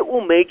 it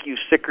will make you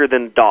sicker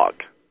than a dog,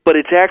 but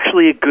it's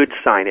actually a good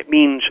sign. It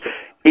means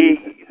the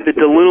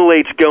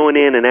Delinolate's going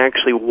in and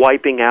actually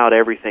wiping out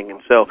everything, and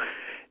so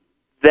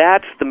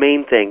that's the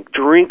main thing.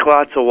 Drink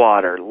lots of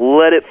water.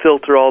 Let it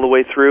filter all the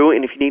way through,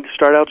 and if you need to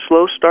start out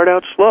slow, start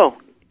out slow.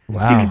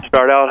 Wow. If you can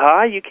start out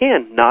high, you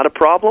can. Not a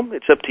problem.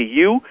 It's up to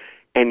you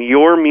and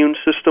your immune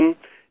system,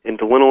 and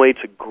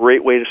Delinolate's a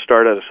great way to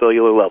start at a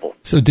cellular level.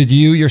 So did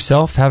you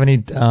yourself have any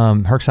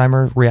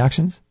Herxheimer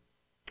reactions?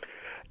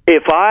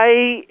 If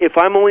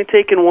I'm only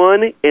taking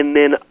one, and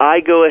then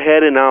I go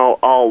ahead and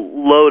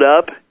I'll load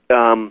up,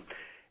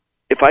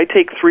 if I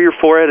take 3 or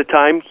 4 at a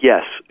time,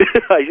 yes.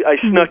 I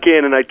snuck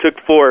in and I took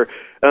 4.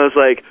 I was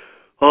like,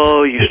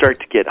 oh, you start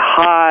to get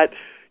hot.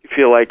 You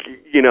feel like,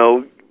 you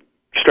know,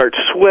 start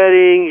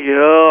sweating. You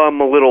know, I'm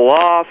a little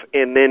off.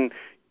 And then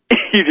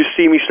you just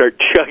see me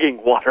start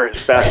chugging water as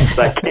fast as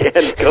I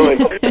can,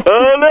 going,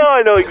 oh, no,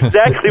 I know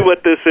exactly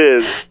what this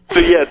is. So,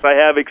 yes, I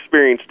have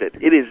experienced it.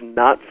 It is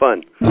not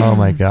fun. Oh,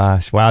 my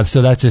gosh. Wow.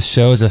 So that just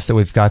shows us that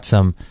we've got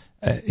some,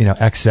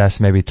 excess,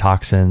 maybe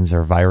toxins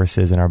or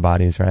viruses in our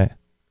bodies, right?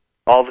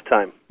 All the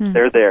time.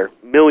 They're there.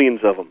 Millions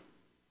of them.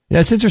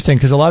 Yeah, it's interesting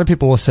because a lot of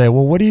people will say,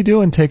 well, what are you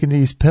doing taking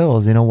these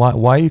pills? You know,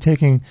 why are you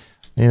taking,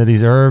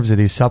 these herbs or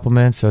these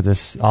supplements or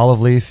this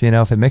olive leaf? You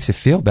know, if it makes you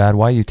feel bad,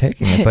 why are you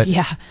taking it? But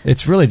yeah.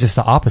 It's really just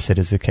the opposite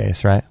is the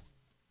case, right?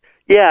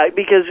 Yeah,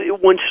 because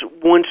once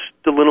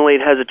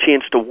Delinolate has a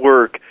chance to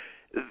work,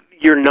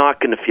 you're not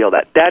going to feel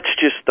that. That's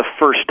just the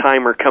first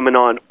timer coming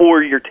on,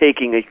 or you're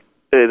taking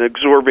an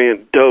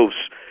exorbitant dose.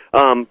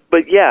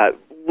 But yeah,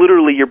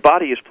 literally your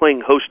body is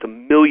playing host to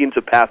millions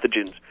of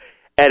pathogens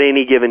at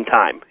any given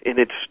time, and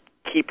it's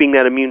keeping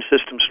that immune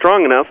system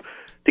strong enough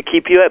to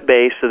keep you at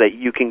bay so that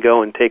you can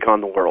go and take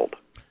on the world.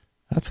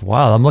 That's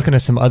wild. I'm looking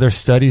at some other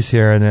studies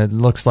here, and it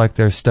looks like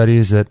there's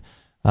studies that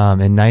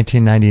in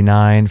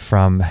 1999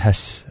 from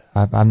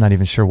I'm not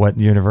even sure what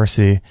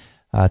university,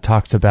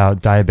 talked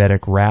about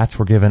diabetic rats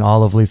were given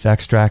olive leaf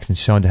extract and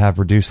shown to have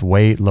reduced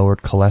weight,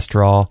 lowered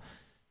cholesterol,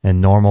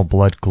 and normal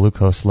blood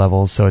glucose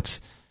levels. So it's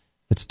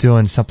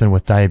doing something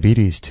with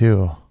diabetes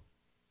too.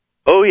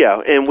 Oh yeah,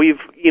 and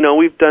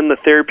we've done the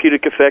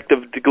therapeutic effect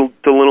of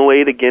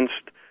delinolate against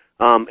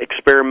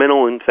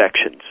experimental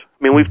infections.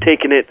 I mean, we've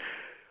taken it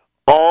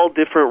all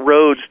different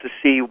roads to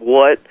see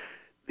what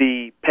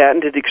the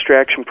patented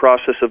extraction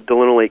process of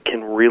delinolate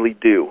can really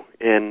do,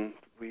 and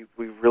we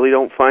really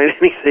don't find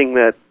anything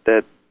that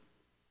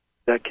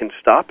can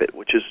stop it,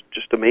 which is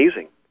just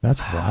amazing.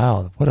 That's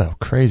wild. What a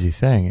crazy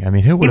thing. I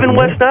mean, who would even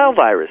West Nile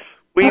virus?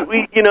 You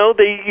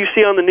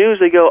see on the news,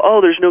 they go,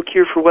 "Oh, there's no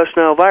cure for West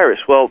Nile virus."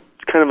 Well,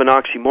 it's kind of an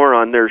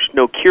oxymoron. There's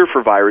no cure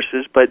for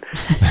viruses, but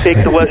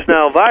take the West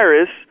Nile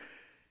virus.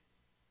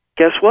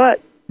 Guess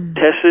what?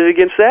 Test it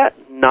against that,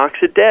 knocks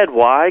it dead.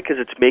 Why? Because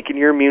it's making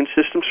your immune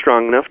system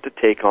strong enough to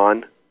take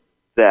on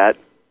that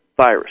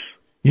virus.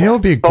 You know,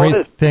 what would be a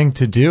great thing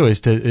to do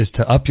is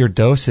to up your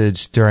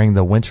dosage during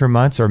the winter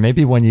months, or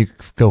maybe when you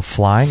go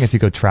flying, if you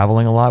go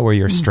traveling a lot where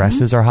your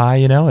stresses are high.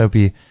 It would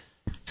be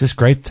just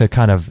great to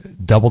kind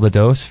of double the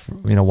dose,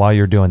 while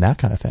you're doing that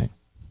kind of thing.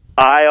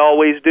 I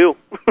always do.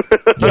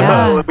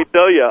 Yeah. Let me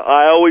tell you,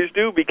 I always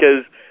do,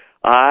 because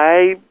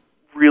I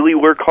really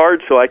work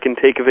hard so I can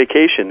take a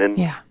vacation, and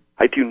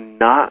I do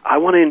not. I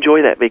want to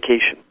enjoy that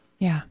vacation.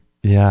 Yeah.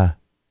 Yeah.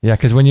 Yeah,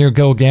 because when you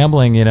go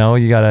gambling, you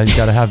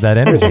gotta have that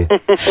energy.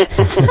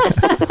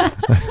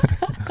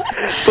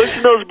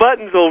 Pushing those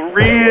buttons will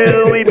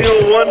really do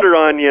a wonder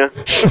on you.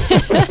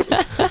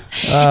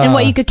 And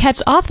what you could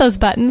catch off those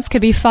buttons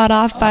could be fought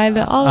off by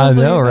the olive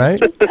leaf. I know,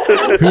 right?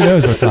 Who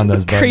knows what's on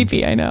those buttons?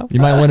 Creepy, I know. You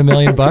might win $1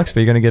 million, but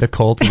you're going to get a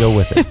cold to go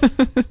with it.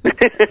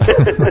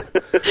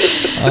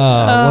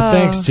 Well,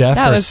 thanks, Jeff.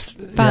 That was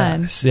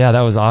fun. Yeah,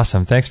 that was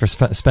awesome. Thanks for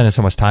spending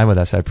so much time with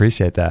us. I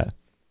appreciate that.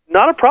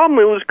 Not a problem.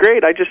 It was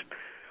great. I just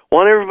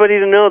want everybody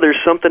to know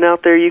there's something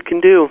out there you can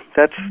do.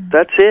 That's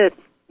it.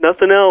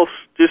 Nothing else.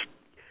 Just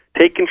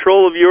take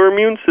control of your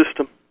immune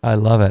system. I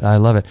love it.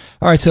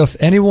 All right, so if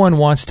anyone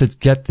wants to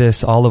get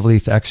this olive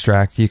leaf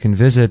extract, you can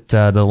visit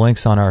the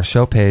links on our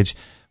show page,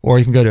 or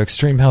you can go to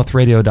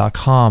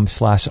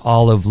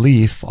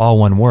extremehealthradio.com/olive-leaf, all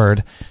one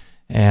word,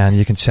 and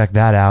you can check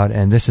that out.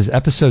 And this is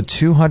episode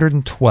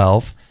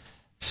 212.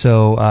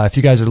 So if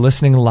you guys are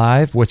listening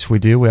live, which we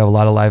do, we have a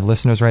lot of live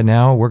listeners right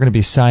now, we're going to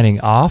be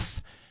signing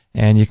off,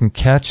 and you can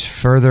catch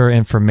further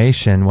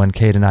information when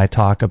Kate and I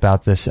talk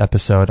about this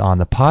episode on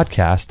the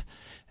podcast.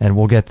 And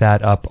we'll get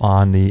that up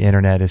on the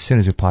internet as soon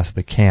as we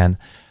possibly can.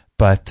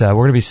 But we're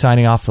going to be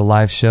signing off the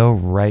live show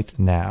right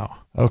now.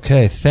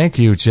 Okay, thank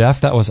you, Jeff.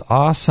 That was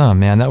awesome,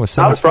 man. That was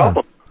so much fun.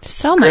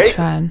 So much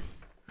fun.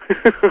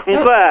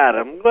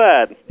 I'm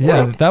glad.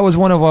 Yeah, that was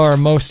one of our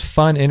most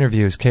fun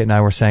interviews, Kate and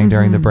I were saying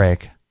during the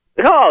break.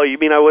 Oh, you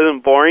mean I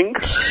wasn't boring?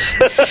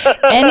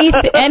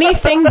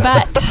 Anything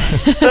but.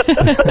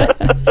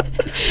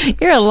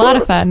 You're a lot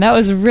of fun. That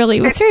was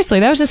seriously,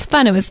 that was just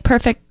fun. It was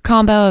perfect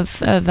combo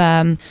of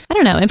I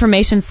don't know,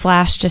 information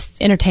 /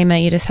 just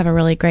entertainment. You just have a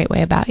really great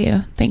way about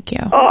you. Thank you.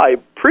 Oh, I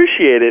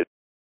appreciate it.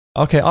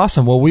 Okay,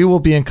 awesome. Well, we will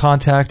be in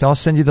contact. I'll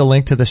send you the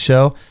link to the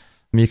show.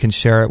 You can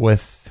share it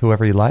with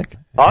whoever you like.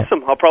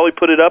 Awesome. I'll probably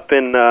put it up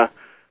and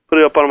put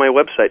it up on my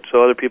website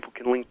so other people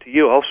can link to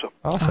you also.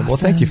 Awesome. Well,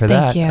 thank you for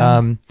that.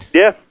 You.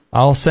 Yeah.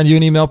 I'll send you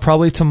an email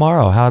probably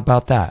tomorrow. How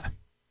about that?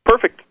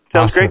 Perfect.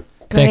 Sounds awesome. great.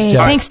 Thanks,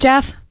 Jeff. Thanks,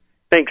 Jeff.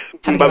 Thanks.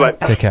 Bye-bye.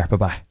 Take care.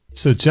 Bye-bye.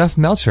 So Jeff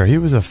Melcher, he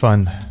was a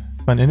fun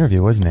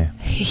interview, wasn't he?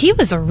 He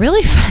was a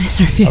really fun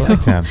interview. I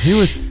liked him.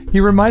 He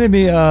reminded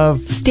me of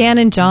Stan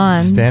and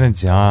John.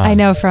 I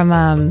know from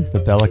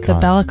the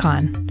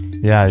Bellicon.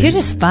 Yeah, he was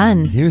just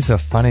fun. He was a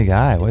funny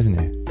guy, wasn't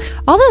he?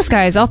 All those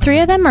guys, all three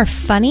of them are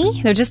funny.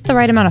 They're just the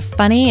right amount of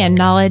funny and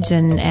knowledge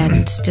and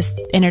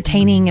just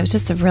entertaining. It was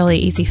just a really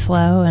easy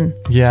flow, and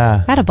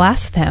yeah, I had a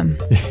blast with him.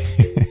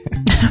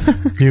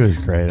 He was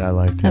great. I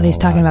liked him. He's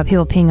talking about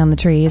people peeing on the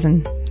trees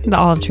and the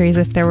olive trees,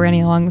 if there were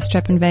any along the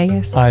strip in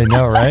Vegas. I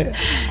know, right?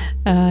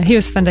 He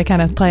was fun to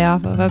kind of play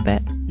off of a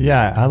bit.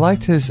 Yeah, I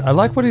like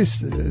what he's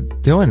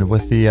doing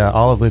with the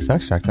olive leaf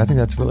extract. I think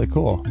that's really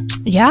cool.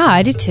 Yeah,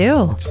 I do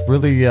too. It's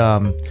really, I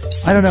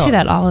don't know. To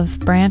that olive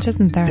branch,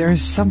 isn't there?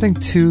 There's something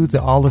to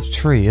the olive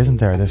tree, isn't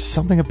there? There's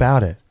something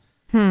about it.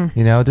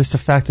 Just the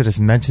fact that it's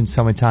mentioned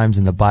so many times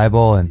in the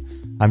Bible, and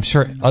I'm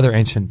sure other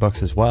ancient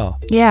books as well.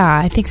 Yeah,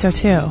 I think so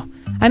too.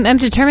 I'm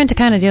determined to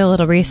kind of do a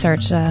little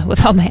research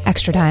with all my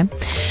extra time.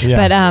 Yeah.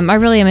 But I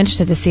really am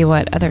interested to see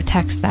what other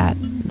texts that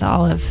the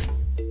olive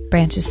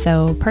branch is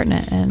so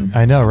pertinent in.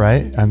 I know,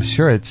 right? I'm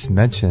sure it's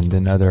mentioned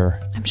in other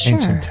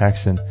ancient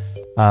texts. And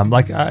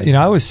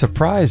I was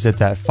surprised at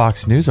that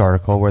Fox News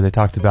article where they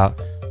talked about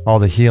all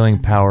the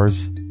healing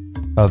powers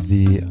of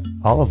the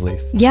olive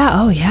leaf.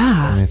 Yeah. Oh, I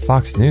yeah. mean,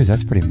 Fox News,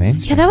 that's pretty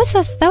mainstream. Yeah, that was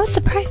a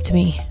surprise to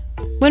me.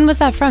 When was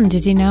that from?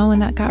 Did you know when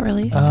that got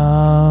released?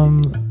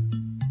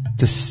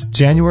 This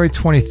January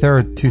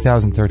 23rd,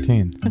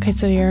 2013. Okay,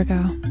 so a year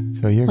ago.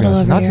 So a year Little ago.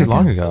 So over a not year too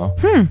long ago.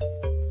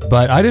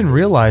 But I didn't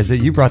realize that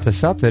you brought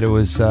this up, that it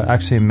was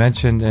actually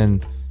mentioned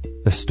in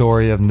the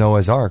story of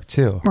Noah's Ark,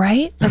 too.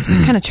 Right? That's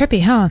kind of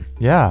trippy, huh?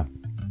 Yeah.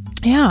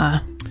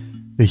 Yeah.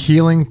 The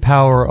healing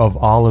power of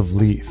olive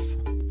leaf.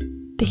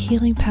 The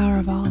healing power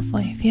of olive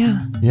leaf,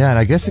 yeah. Yeah, and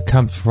I guess it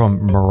comes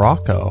from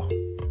Morocco.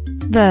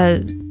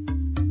 The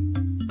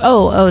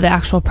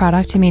actual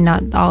product. You mean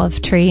not the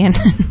olive tree and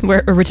where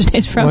it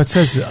originated from? Well, it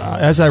says,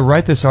 as I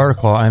write this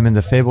article, I'm in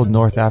the fabled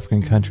North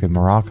African country of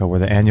Morocco, where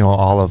the annual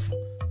olive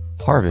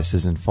harvest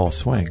is in full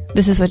swing.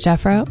 This is what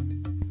Jeff wrote?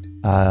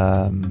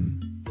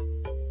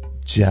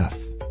 Jeff.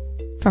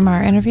 From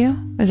our interview?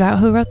 Is that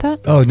who wrote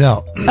that? Oh,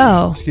 no.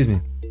 Oh. Excuse me.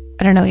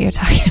 I don't know what you're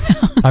talking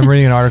about. I'm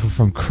reading an article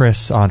from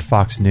Chris on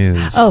Fox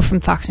News. Oh, from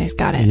Fox News.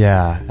 Got it.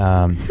 Yeah.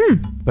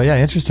 But yeah,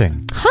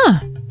 interesting. Huh.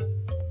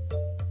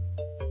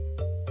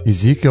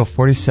 Ezekiel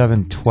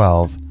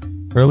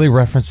 47:12. Early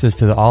references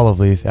to the olive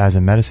leaf as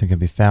a medicine can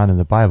be found in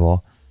the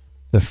Bible.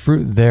 The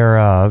fruit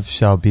thereof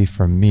shall be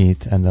for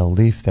meat, and the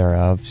leaf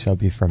thereof shall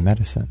be for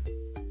medicine.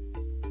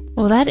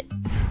 Well,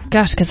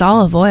 because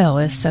olive oil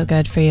is so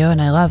good for you, and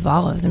I love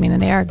olives. I mean,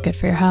 they are good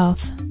for your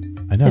health.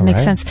 I know, it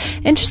makes right? sense.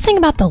 Interesting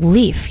about the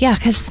leaf, yeah,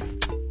 because I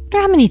wonder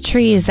how many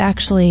trees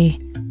actually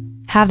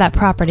have that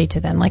property to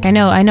them. Like I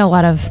know a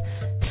lot of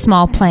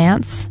small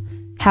plants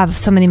have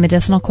so many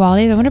medicinal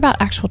qualities. I wonder about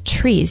actual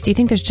trees. Do you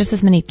think there's just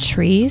as many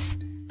trees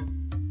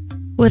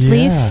with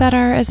leaves that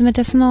are as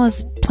medicinal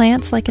as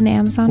plants, like in the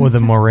Amazon? Well, the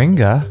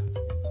moringa.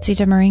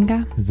 Zika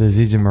moringa. The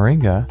Zika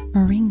moringa.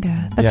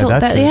 Moringa. That's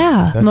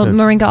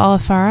Moringa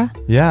oleifera.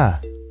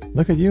 Yeah.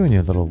 Look at you and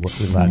your little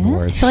Latin I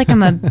words. feel like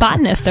I'm a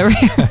botanist over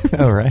here.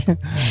 Oh, right.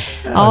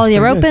 All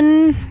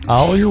European.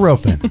 All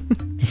European.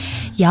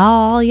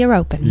 Y'all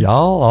European.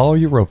 Y'all all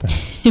European.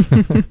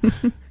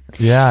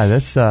 Yeah,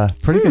 that's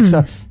pretty good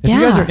stuff. If you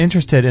guys are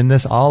interested in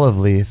this olive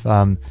leaf,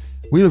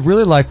 we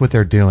really like what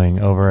they're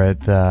doing over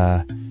at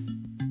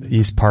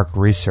East Park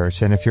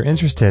Research. And if you're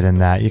interested in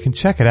that, you can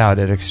check it out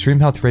at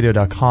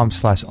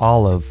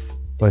extremehealthradio.com/olive.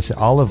 What is it?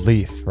 Olive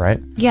leaf, right?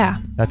 Yeah.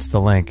 That's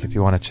the link if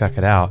you want to check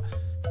it out.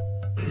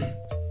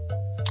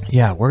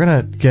 Yeah, we're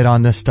going to get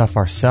on this stuff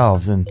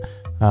ourselves and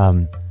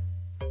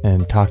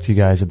talk to you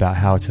guys about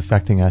how it's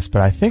affecting us.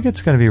 But I think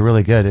it's going to be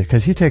really good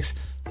because he takes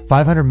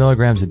 500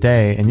 milligrams a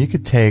day, and you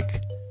could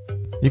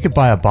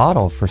buy a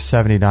bottle for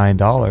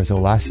 $79.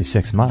 It'll last you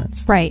 6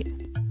 months. Right.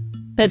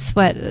 That's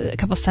what, a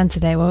couple cents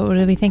a day. What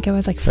did we think it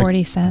was? Like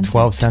 40 cents?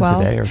 12 cents a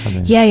day or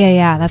something.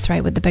 Yeah. That's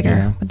right. With the bigger.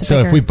 Yeah. So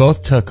if we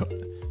both took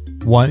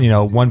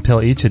one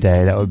pill each a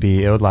day,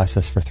 it would last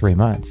us for 3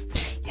 months.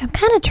 Yeah, I'm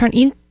kind of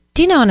turning.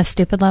 Do you know, on a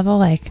stupid level,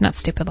 like not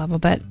stupid level,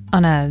 but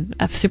on a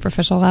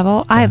superficial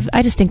level,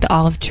 I just think the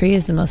olive tree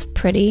is the most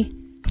pretty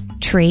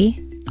tree.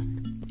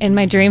 In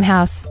my dream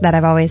house that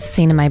I've always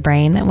seen in my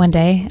brain, one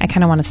day I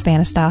kind of want a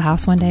Spanish style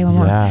house one day when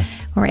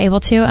we're able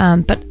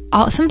to. But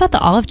something about the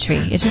olive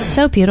tree, it's just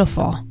so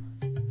beautiful.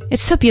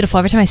 It's so beautiful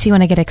every time I see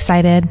one. I get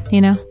excited.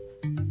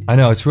 I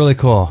know, it's really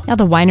cool. All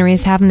the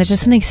wineries have them. There's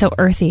just something so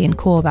earthy and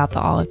cool about the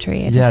olive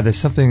tree. There's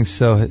something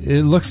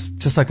it looks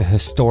just like a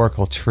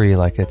historical tree,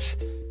 like it's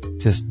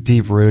just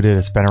deep rooted.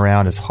 It's been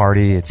around. It's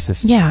hardy. It's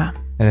just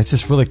and it's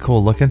just really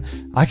cool looking.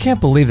 I can't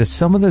believe that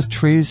some of those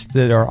trees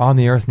that are on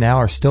the earth now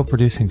are still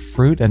producing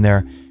fruit, and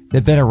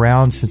they've been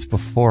around since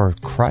before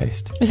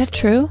Christ. Is that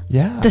true?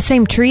 Yeah, the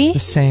same tree. The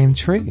same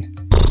tree.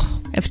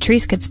 If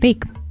trees could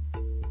speak,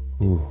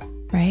 ooh,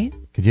 right?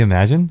 Could you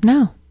imagine?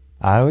 No.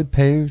 I would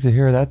pay to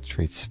hear that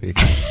tree speak.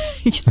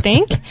 You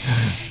think?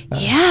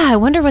 Yeah, I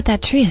wonder what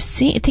that tree has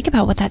seen. Think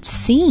about what that's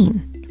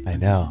seen. I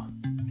know.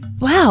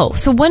 Wow.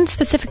 So one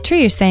specific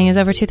tree you're saying is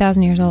over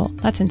 2,000 years old.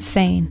 That's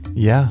insane.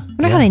 Yeah. I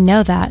wonder how they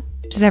know that.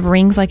 Does it have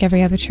rings like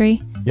every other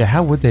tree? Yeah,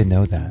 how would they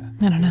know that?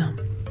 I don't know.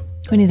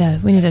 We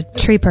need a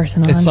tree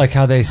person on. It's like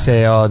how they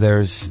say,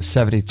 there's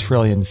 70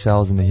 trillion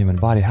cells in the human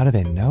body. How do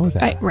they know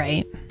that?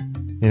 Right.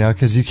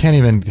 Because you can't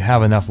even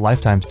have enough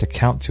lifetimes to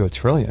count to 1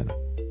 trillion.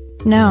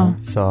 No.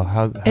 So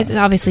how it's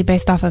obviously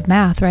based off of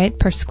math, right?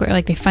 Per square,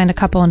 like they find a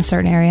couple in a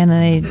certain area and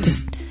then they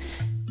just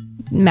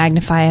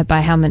magnify it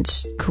by how much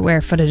square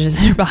footage is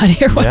in your body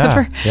or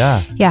whatever.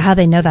 Yeah. How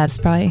they know that is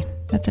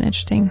that's an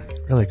interesting.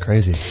 Really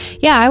crazy.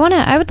 Yeah, I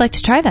would like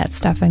to try that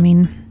stuff. I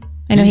mean,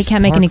 I know he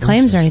can't make any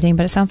claims or anything,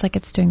 but it sounds like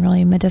it's doing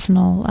really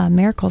medicinal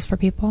miracles for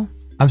people.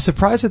 I'm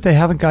surprised that they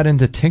haven't got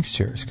into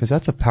tinctures, because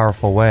that's a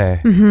powerful way.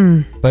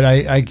 Mm-hmm. But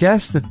I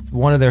guess that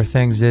one of their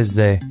things is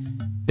they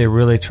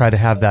really try to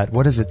have that,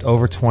 what is it,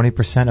 over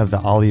 20% of the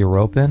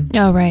oleuropein?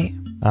 Oh, right.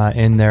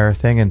 In their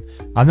thing. And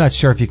I'm not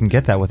sure if you can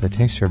get that with a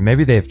tincture.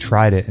 Maybe they've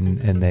tried it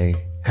and they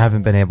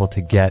haven't been able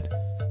to get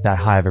that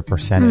high of a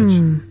percentage.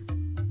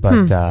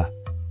 But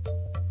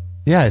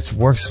it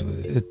works.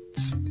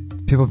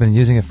 People have been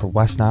using it for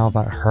West Nile,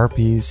 about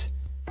herpes.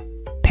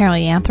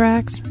 Apparently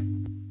anthrax.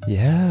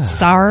 Yeah.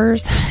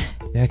 SARS.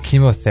 Yeah,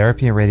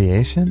 chemotherapy and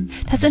radiation.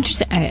 That's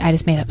interesting. I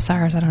just made up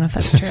SARS. I don't know if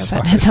that's true,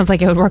 but it sounds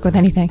like it would work with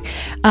anything.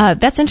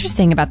 That's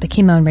interesting about the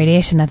chemo and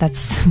radiation,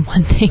 that's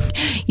one thing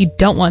you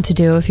don't want to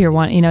do if you're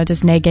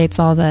just negates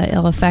all the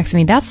ill effects. I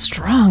mean, that's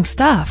strong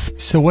stuff.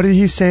 So what did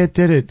he say it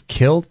did? It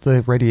killed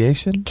the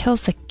radiation? It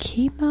kills the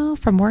chemo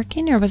from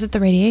working, or was it the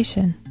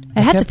radiation?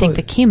 I had to think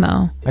the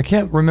chemo. I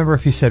can't remember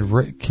if he said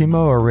chemo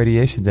or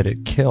radiation that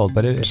it killed,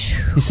 but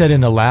he said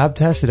in the lab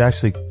test it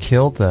actually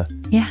killed the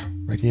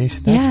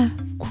radiation. That's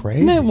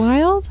crazy. Isn't it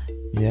wild?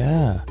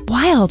 Yeah.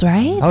 Wild,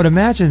 right? I would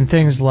imagine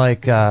things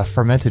like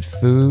fermented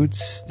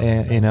foods,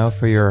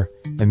 for your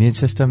immune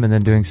system, and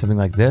then doing something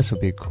like this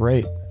would be a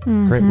great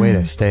way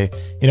to stay,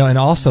 and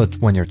also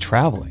when you're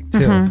traveling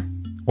too,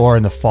 or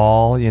in the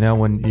fall,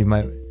 when you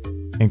might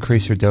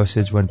increase your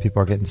dosage when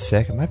people are getting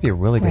sick. It might be a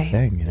really good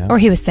thing, Or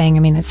he was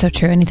saying, it's so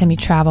true. Anytime you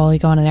travel, you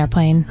go on an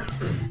airplane,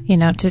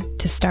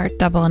 to start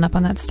doubling up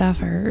on that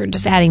stuff, or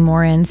just adding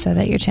more in so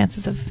that your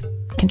chances of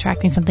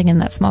contracting something in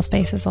that small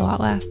space is a lot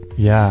less.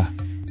 Yeah.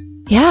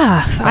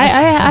 Yeah.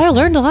 I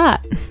learned a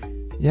lot.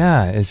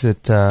 Yeah. Is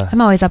it...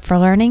 I'm always up for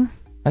learning.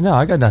 I know.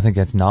 I got nothing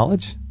against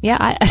knowledge. Yeah.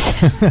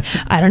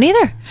 I don't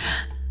either.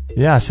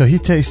 Yeah. So he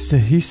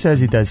says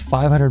he does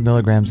 500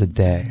 milligrams a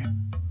day.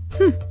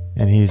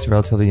 And he's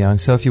relatively young.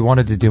 So if you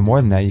wanted to do more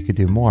than that, you could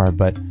do more.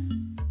 But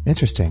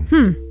interesting.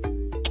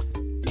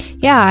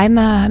 Yeah, I'm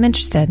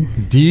interested.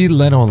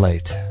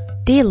 D-linolate.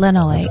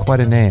 D-linolate. That's quite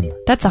a name.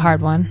 That's a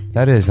hard one.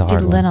 That is a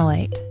hard one.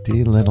 D-linolate.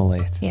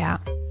 D-linolate. Yeah.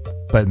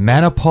 But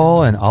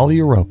Manopol and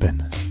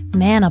oleuropen.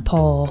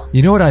 Manopol.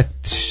 You know what I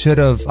should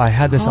have... I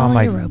had this on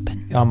my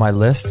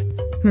list.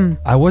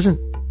 I wasn't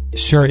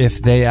sure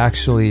if they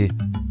actually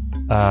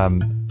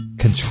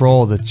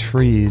control the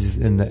trees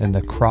in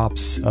the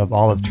crops of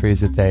olive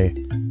trees that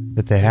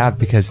they have,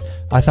 because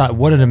I thought,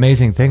 what an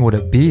amazing thing would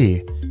it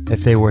be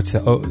if they were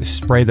to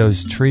spray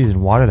those trees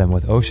and water them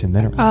with ocean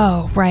minerals.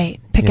 Oh, right.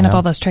 Picking up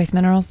all those trace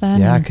minerals then.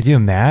 Yeah, could you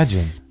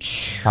imagine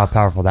how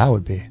powerful that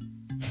would be?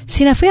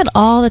 See, now if we had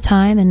all the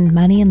time and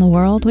money in the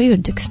world, we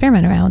would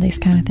experiment around with these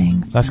kind of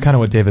things. That's kind of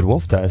what David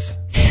Wolf does.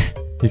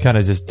 He kind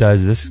of just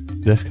does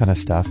this kind of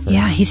stuff.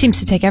 Yeah, he seems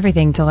to take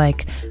everything to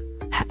what's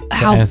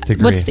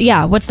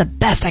the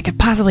best I could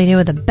possibly do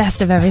with the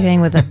best of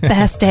everything, with the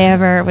best day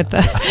ever,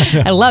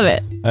 I love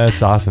it.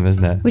 That's awesome,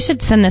 isn't it? We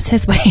should send this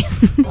his way.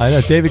 I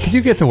know, David. Could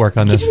you get to work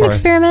on this for us?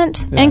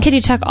 Experiment, and could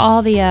you check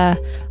all the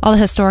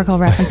historical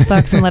reference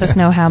books and let us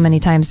know how many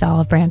times the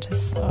olive branch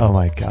is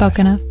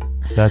spoken of?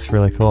 That's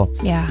really cool.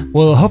 Yeah.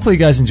 Well, hopefully you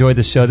guys enjoyed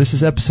the show. This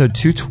is episode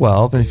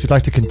 212, and if you'd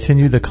like to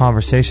continue the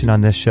conversation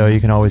on this show,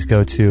 you can always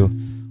go to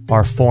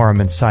our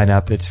forum and sign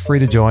up. It's free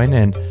to join,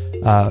 and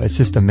it's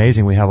just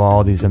amazing. We have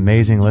all these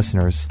amazing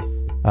listeners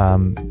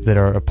that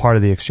are a part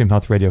of the Extreme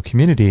Health Radio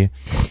community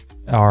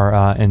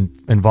are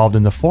involved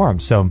in the forum.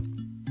 So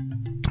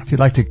if you'd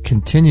like to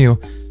continue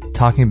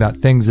talking about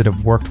things that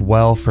have worked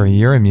well for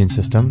your immune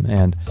system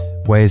and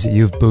ways that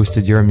you've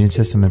boosted your immune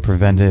system and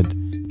prevented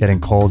getting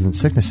colds and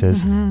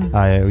sicknesses,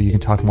 you can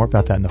talk more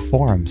about that in the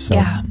forum.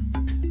 So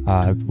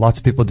lots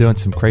of people doing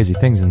some crazy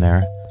things in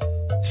there.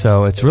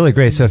 So it's really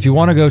great. So if you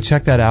want to go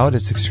check that out,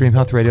 it's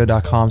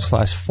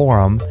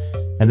extremehealthradio.com/forum.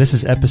 And this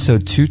is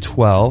episode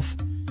 212.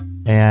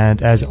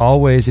 And as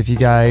always, if you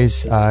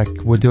guys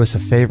would do us a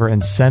favor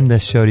and send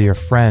this show to your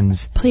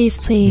friends.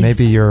 Please.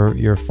 Maybe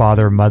your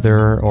father,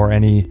 mother, or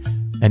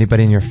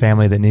anybody in your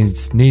family that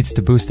needs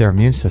to boost their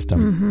immune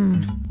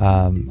system.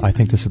 I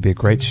think this would be a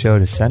great show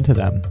to send to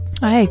them.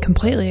 I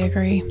completely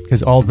agree.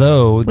 Because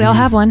although we all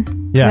have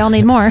one, we all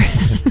need more.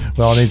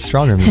 We all need a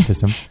stronger immune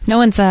system. No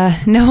one's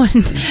not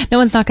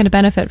going to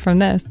benefit from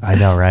this. I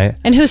know, right?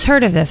 And who's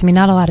heard of this? I mean,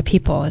 not a lot of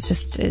people. It's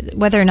just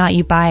whether or not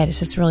you buy it, it's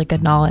just really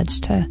good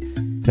knowledge to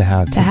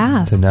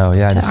know.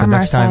 Yeah. And so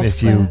next time,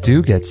 if you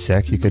do get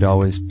sick, you could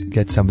always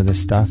get some of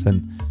this stuff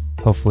and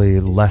hopefully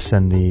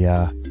lessen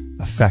the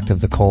effect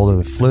of the cold or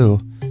the flu.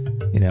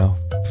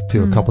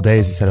 To a couple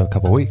days instead of a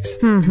couple weeks.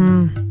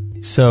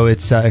 So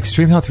it's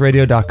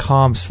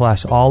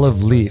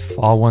extremehealthradio.com/olive leaf,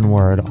 all one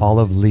word,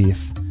 olive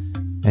leaf.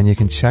 And you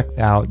can check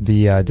out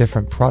the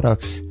different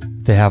products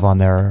they have on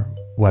their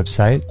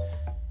website.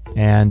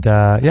 And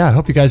I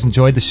hope you guys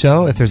enjoyed the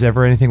show. If there's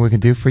ever anything we can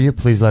do for you,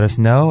 please let us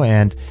know.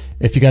 And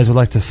if you guys would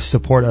like to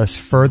support us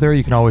further,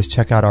 you can always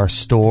check out our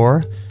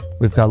store.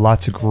 We've got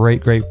lots of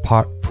great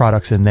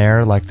products in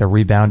there, like the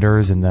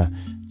rebounders and the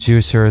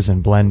juicers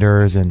and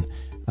blenders and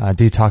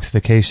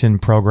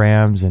detoxification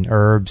programs and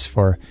herbs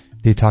for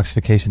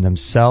detoxification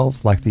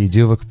themselves, like the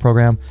Ejuva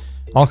program.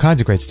 All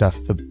kinds of great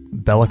stuff. The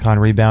Bellicon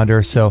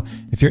rebounder. So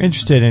if you're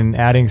interested in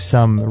adding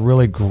some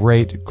really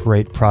great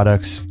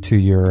products to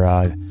your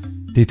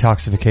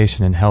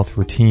detoxification and health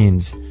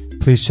routines,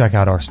 please check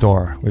out our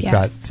store. We've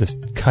got just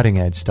cutting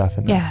edge stuff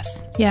in there.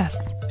 Yes.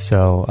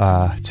 So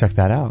check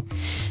that out.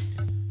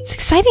 It's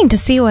exciting to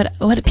see what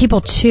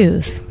people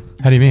choose.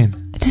 How do you mean?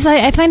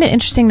 I find it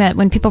interesting that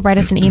when people write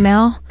us an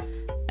email,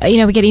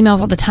 we get emails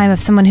all the time of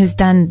someone who's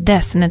done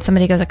this, and then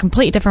somebody goes a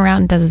complete different route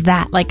and does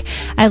that. Like,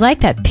 I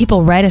like that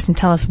people write us and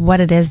tell us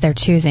what it is they're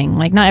choosing.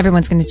 Like, not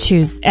everyone's going to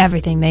choose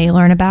everything they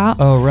learn about.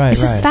 Oh, right.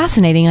 It's just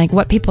fascinating, like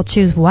what people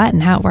choose what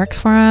and how it works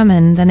for them,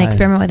 and then they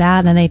experiment with that,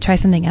 and then they try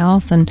something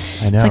else, and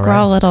it's like we're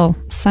all little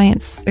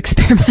science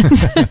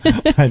experiments.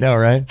 I know,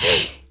 right?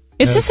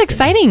 It's just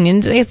exciting,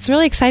 and it's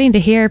really exciting to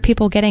hear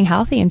people getting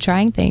healthy and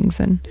trying things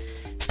and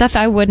stuff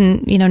I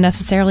wouldn't,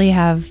 necessarily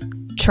have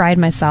tried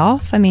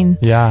myself. I mean,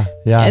 yeah.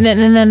 And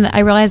then I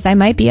realized I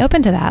might be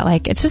open to that.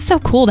 Like, it's just so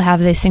cool to have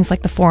these things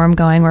like the forum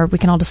going where we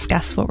can all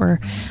discuss what we're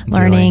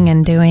learning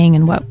and doing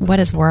and what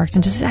has worked.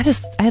 And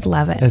I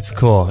love it. It's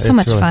cool. So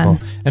much really fun.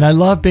 Cool. And I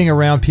love being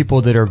around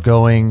people that are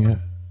going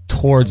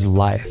towards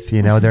life.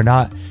 They're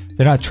not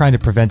trying to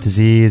prevent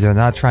disease, or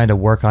not trying to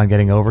work on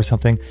getting over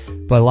something.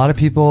 But a lot of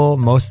people,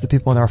 most of the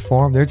people in our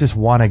forum, they just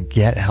want to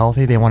get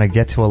healthy. They want to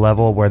get to a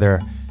level where they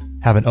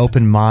have an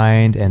open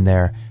mind and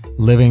they're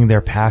living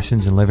their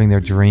passions and living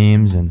their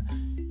dreams. And,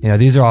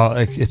 these are all,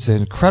 it's an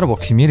incredible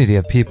community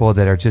of people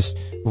that are just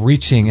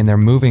reaching and they're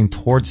moving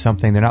towards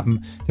something. They're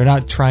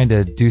not trying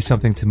to do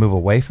something to move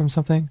away from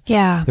something.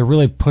 Yeah. They're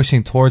really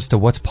pushing towards to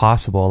what's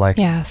possible. Like,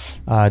 yes.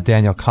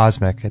 Daniel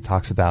Cosmic, it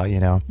talks about,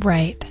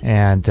 Right.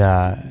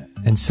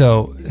 And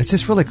so it's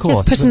just really cool.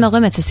 It's pushing the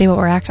limits to see what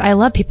we're actually. I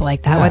love people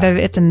like that, whether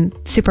it's a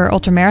super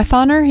ultra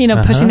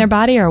marathoner, pushing their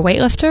body, or a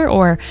weightlifter,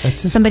 or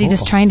somebody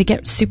just trying to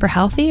get super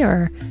healthy,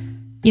 or,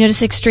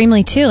 just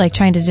extremely too, like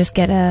trying to just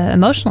get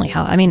emotionally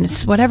healthy. I mean,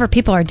 it's whatever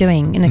people are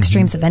doing in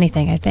extremes of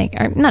anything, I think.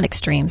 Or not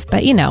extremes,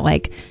 but,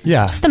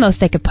 just the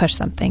most they could push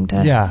something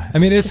to. Yeah. I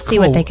mean, it's to see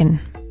what they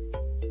can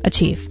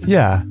achieve.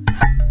 Yeah.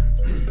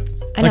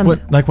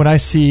 Like when I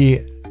see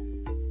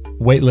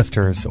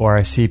weightlifters, or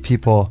I see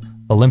people,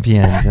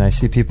 Olympians, and I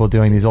see people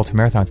doing these ultra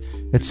marathons,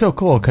 it's so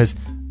cool because,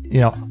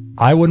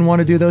 I wouldn't want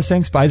to do those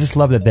things, but I just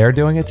love that they're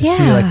doing it to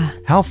see, like,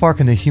 how far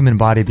can the human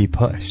body be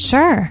pushed?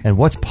 Sure. And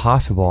what's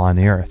possible on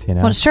the earth,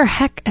 Well, sure,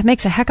 it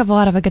makes a heck of a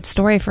lot of a good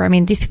story for,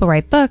 these people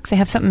write books, they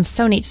have something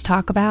so neat to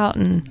talk about,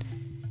 and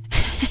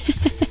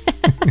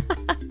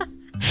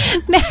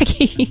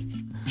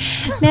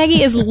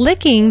Maggie is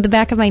licking the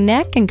back of my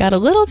neck and got a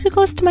little too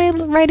close to my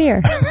right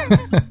ear.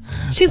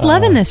 She's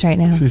loving this right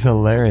now. She's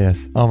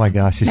hilarious. Oh my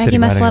gosh, she's Maggie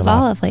sitting right on your lap. Maggie must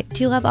love olive leaf.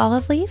 Do you love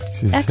olive leaf?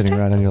 She's sitting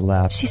right on your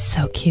lap. She's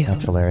so cute.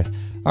 That's hilarious.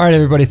 All right,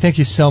 everybody, thank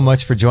you so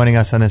much for joining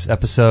us on this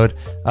episode.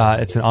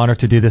 It's an honor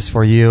to do this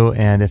for you,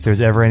 and if there's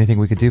ever anything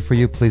we could do for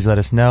you, please let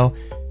us know.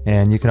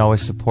 And you can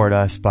always support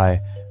us by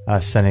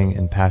sending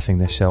and passing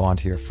this show on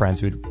to your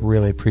friends. We'd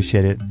really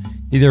appreciate it,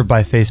 either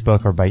by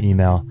Facebook or by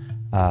email.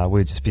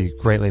 We'd just be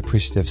greatly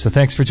appreciative. So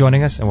thanks for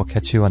joining us, and we'll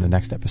catch you on the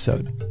next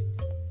episode.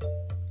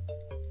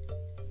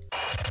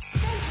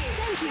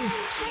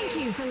 Thank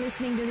you for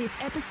listening to this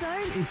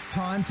episode. It's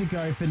time to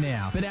go for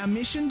now, but our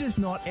mission does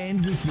not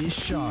end with this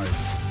show.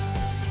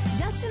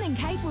 Justin and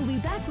Kate will be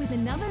back with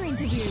another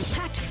interview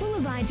packed full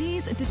of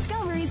ideas,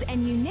 discoveries,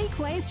 and unique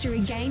ways to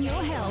regain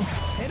your health.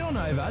 Head on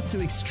over to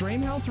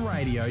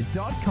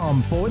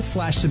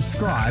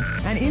extremehealthradio.com/subscribe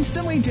and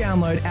instantly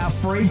download our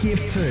free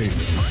gift too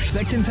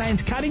that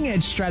contains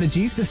cutting-edge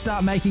strategies to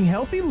start making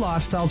healthy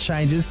lifestyle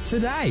changes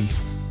today.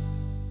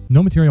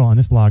 No material on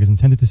this blog is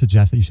intended to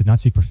suggest that you should not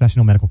seek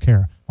professional medical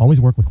care.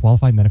 Always work with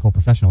qualified medical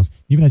professionals,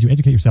 even as you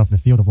educate yourself in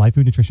the field of live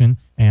food nutrition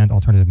and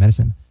alternative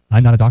medicine.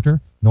 I'm not a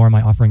doctor, nor am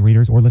I offering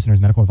readers or listeners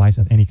medical advice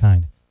of any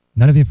kind.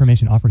 None of the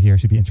information offered here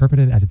should be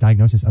interpreted as a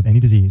diagnosis of any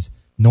disease,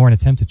 nor an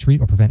attempt to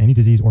treat or prevent any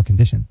disease or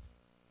condition.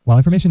 While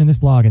information in this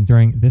blog and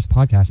during this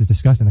podcast is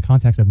discussed in the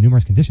context of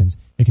numerous conditions,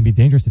 it can be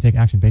dangerous to take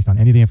action based on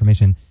any of the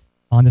information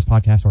on this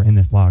podcast or in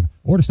this blog,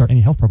 or to start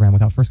any health program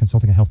without first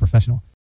consulting a health professional.